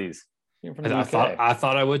know some of these. I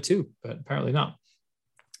thought I would too, but apparently not.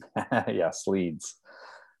 Yes, Leeds.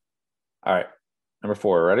 All right. Number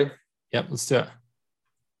 4, ready? Yep, let's do it.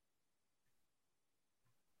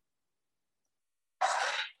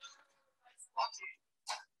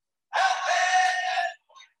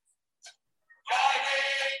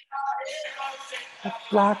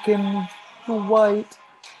 Black and white.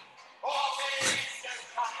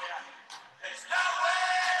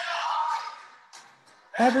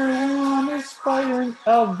 Everyone is fighting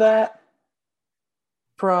of that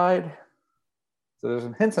pride. So there's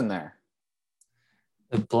some hints in there.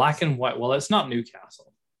 The black and white. Well, it's not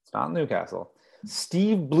Newcastle. It's not Newcastle.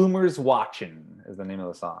 Steve Bloomer's Watchin' is the name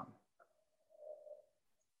of the song.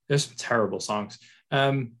 There's some terrible songs.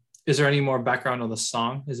 Is there any more background on the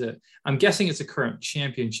song? I'm guessing it's a current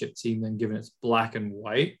Championship team then, given it's black and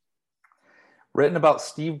white. Written about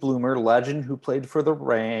Steve Bloomer, legend who played for the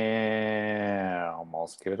Ram.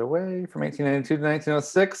 Almost give it away. From 1892 to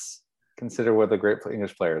 1906. Consider one of the great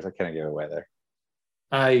English players. I can't give it away there.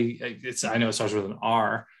 I know it starts with an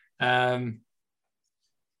R. Are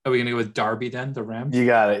we going to go with Derby then, the Rams? You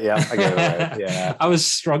got it. Yeah, I get it right. Yeah. I was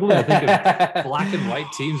struggling to think of black and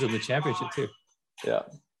white teams in the Championship too. Yeah.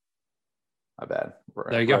 My bad.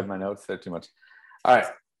 There you go. My notes there too much. All right.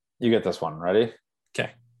 You get this one. Ready?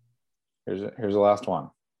 Okay. Here's the last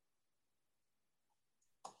one.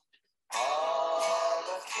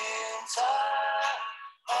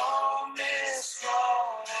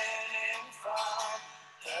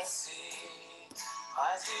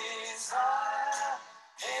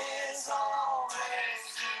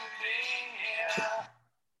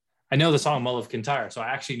 I know the song Mull of Kintyre, so I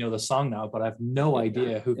actually know the song now, but I have no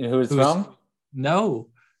idea who it's from. No.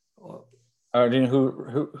 Do you know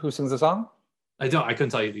who sings the song? I don't. I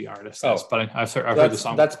couldn't tell you the artist, but I've heard the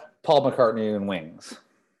song. That's Paul McCartney and Wings.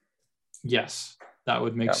 Yes, that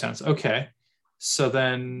would make sense. Okay, so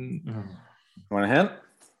then, you want a hint?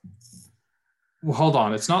 Well, hold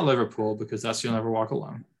on. It's not Liverpool because that's You'll Never Walk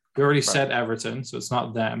Alone. We already said Everton, so it's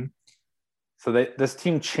not them. So this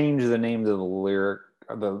team changed the names of the lyric,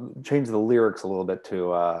 changed the lyrics a little bit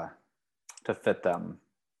to fit them.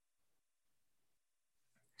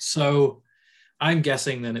 So I'm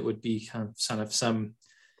guessing then it would be kind of some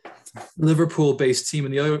Liverpool-based team,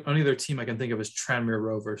 and the only other team I can think of is Tranmere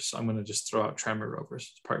Rovers. So I'm going to just throw out Tranmere Rovers.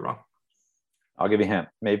 It's probably wrong. I'll give you a hint.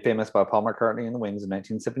 Made famous by Paul McCartney and the Wings in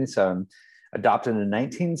 1977, adopted in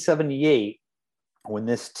 1978 when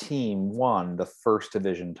this team won the first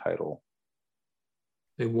division title.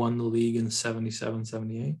 They won the league in 77,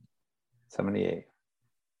 78? 78.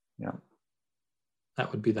 Yeah.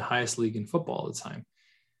 That would be the highest league in football at the time.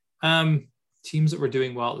 Teams that were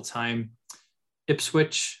doing well at the time: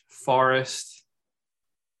 Ipswich, Forest.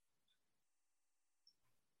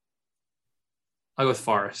 I'll go with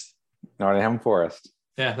Forest. Nottingham Forest.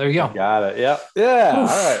 Yeah, there you go. Got it. Yep. Yeah.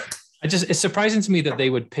 Oof. All right. It's surprising to me that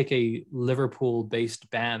they would pick a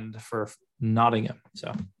Liverpool-based band for Nottingham.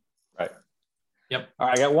 So, right. Yep. All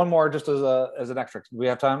right. I got one more just as an extra. Do we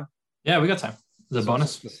have time? Yeah, we got time. The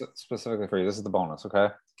bonus specifically for you. This is the bonus. Okay.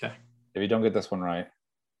 Okay. If you don't get this one right,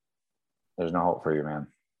 there's no hope for you, man.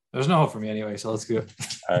 There's no hope for me anyway, so let's do it.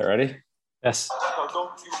 All right, ready? Yes.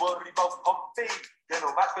 Don't you worry about Pompey. You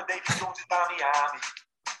know, David Jones is down the army.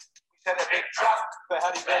 We set a big trap for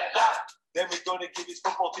Harry Redknapp. Then we're going to give his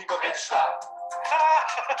football team a big slap.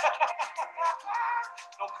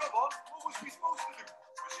 Now, come on. What was we supposed to do? It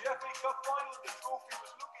was the FA Cup final. The trophy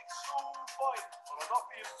was looking so fine. Well, I'm not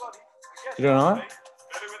being funny. You don't know it?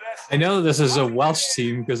 I know this is a Welsh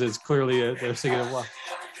team because it's clearly they're singing it Welsh.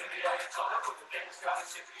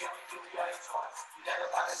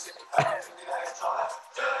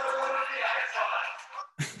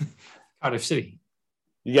 Cardiff City.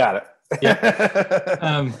 You got it.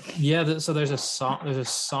 Yeah. So there's a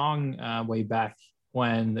song way back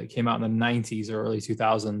when it came out in the 90s or early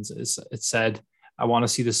 2000s. It said, "I want to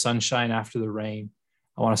see the sunshine after the rain.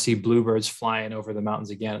 I want to see bluebirds flying over the mountains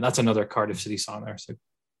again." And that's another Cardiff City song there. So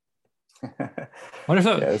I wonder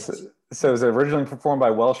if that so it was originally performed by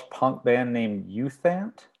a Welsh punk band named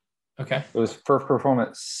Youthant. Okay. It was first performed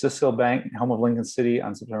at Cecil Bank, home of Lincoln City,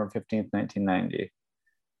 on September 15th, 1990.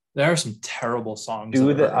 There are some terrible songs.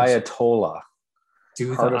 Do the Ayatollah.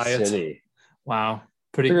 Do Cardiff the Ayatollah. City. Wow.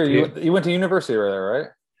 Pretty. You went to university over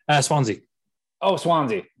there, right? Swansea. Oh,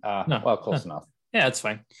 Swansea. No. Well, close enough. Yeah, it's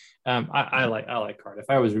fine. I like Cardiff.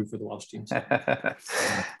 I always root for the Welsh teams.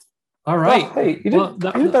 All right. Well, hey, you did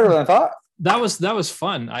better than I thought. That was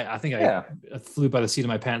fun. I think I flew by the seat of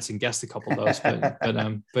my pants and guessed a couple of those,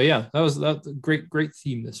 but yeah, that was a great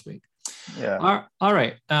theme this week. Yeah. All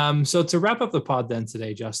right. So to wrap up the pod then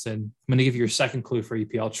today, Justin, I'm going to give you your second clue for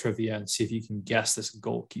EPL trivia and see if you can guess this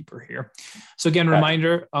goalkeeper here. So again,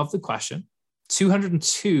 reminder of the question: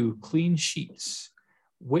 202 clean sheets.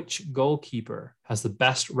 Which goalkeeper has the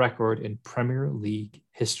best record in Premier League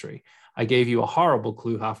history? I gave you a horrible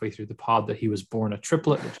clue halfway through the pod that he was born a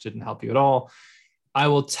triplet, which didn't help you at all. I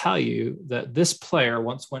will tell you that this player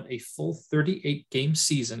once went a full 38 game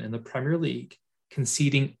season in the Premier League,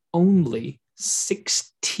 conceding only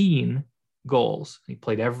 16 goals. He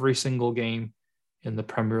played every single game in the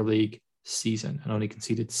Premier League season and only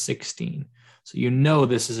conceded 16. So you know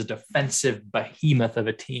this is a defensive behemoth of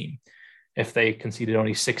a team if they conceded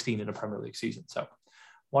only 16 in a Premier League season. So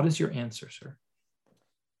what is your answer, sir?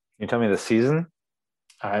 Can you tell me the season?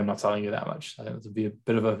 I'm not telling you that much. I think it would be a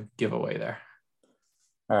bit of a giveaway there.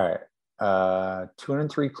 All right.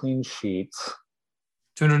 203 clean sheets.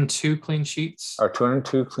 202 clean sheets. Or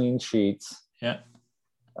 202 clean sheets. Yeah.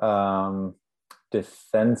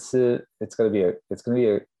 Defensive. It's gonna be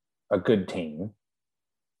a good team.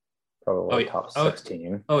 Probably top 6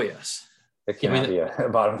 team. Oh yes. It cannot be a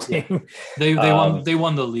bottom team. They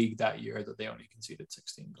won the league that year that they only conceded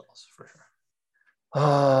 16 goals for sure.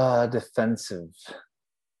 Defensive.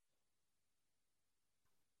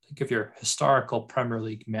 Think of your historical Premier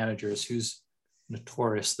League managers who's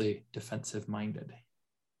notoriously defensive minded.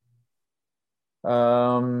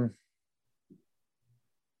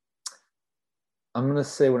 I'm going to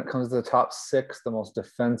say when it comes to the top 6, the most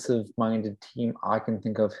defensive minded team I can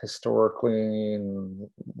think of historically in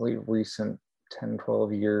recent 10,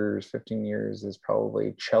 12 years, 15 years is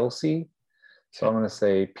probably Chelsea. So I'm going to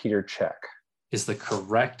say Peter Cech. Is the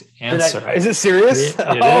correct answer. Is it serious? It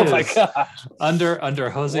is. My gosh. Under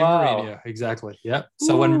Jose Mourinho. Exactly. Yep.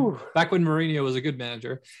 So back when Mourinho was a good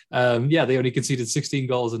manager, they only conceded 16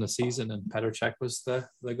 goals in a season, and Petr Cech was the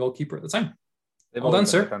goalkeeper at the time. They've well done,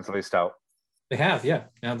 sir. Defensively stout. They have, yeah.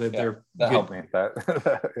 Now they're that helped me. That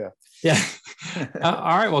yeah.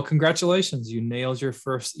 All right. Well, congratulations. You nailed your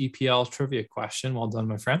first EPL trivia question. Well done,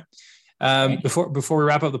 my friend. Before we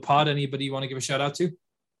wrap up the pod, anybody you want to give a shout out to?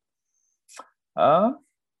 No.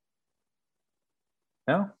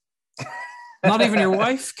 Not even your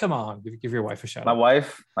wife? Come on, give your wife a shout out. My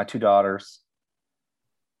wife, my 2 daughters,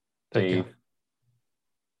 Thank Dave, you.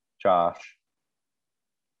 Josh,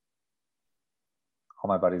 all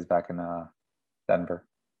my buddies back in Denver.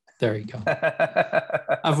 There you go.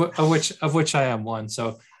 of which I am one.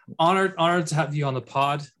 So honored to have you on the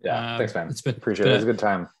pod. Yeah, thanks, man. It's been appreciate it. It was a good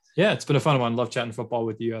time. Yeah, it's been a fun one. Love chatting football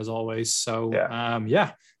with you as always. So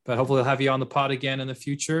but hopefully I'll have you on the pod again in the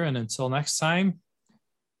future. And until next time,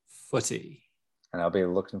 footy. And I'll be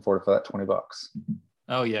looking forward for that $20.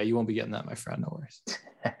 Oh yeah, you won't be getting that, my friend. No worries.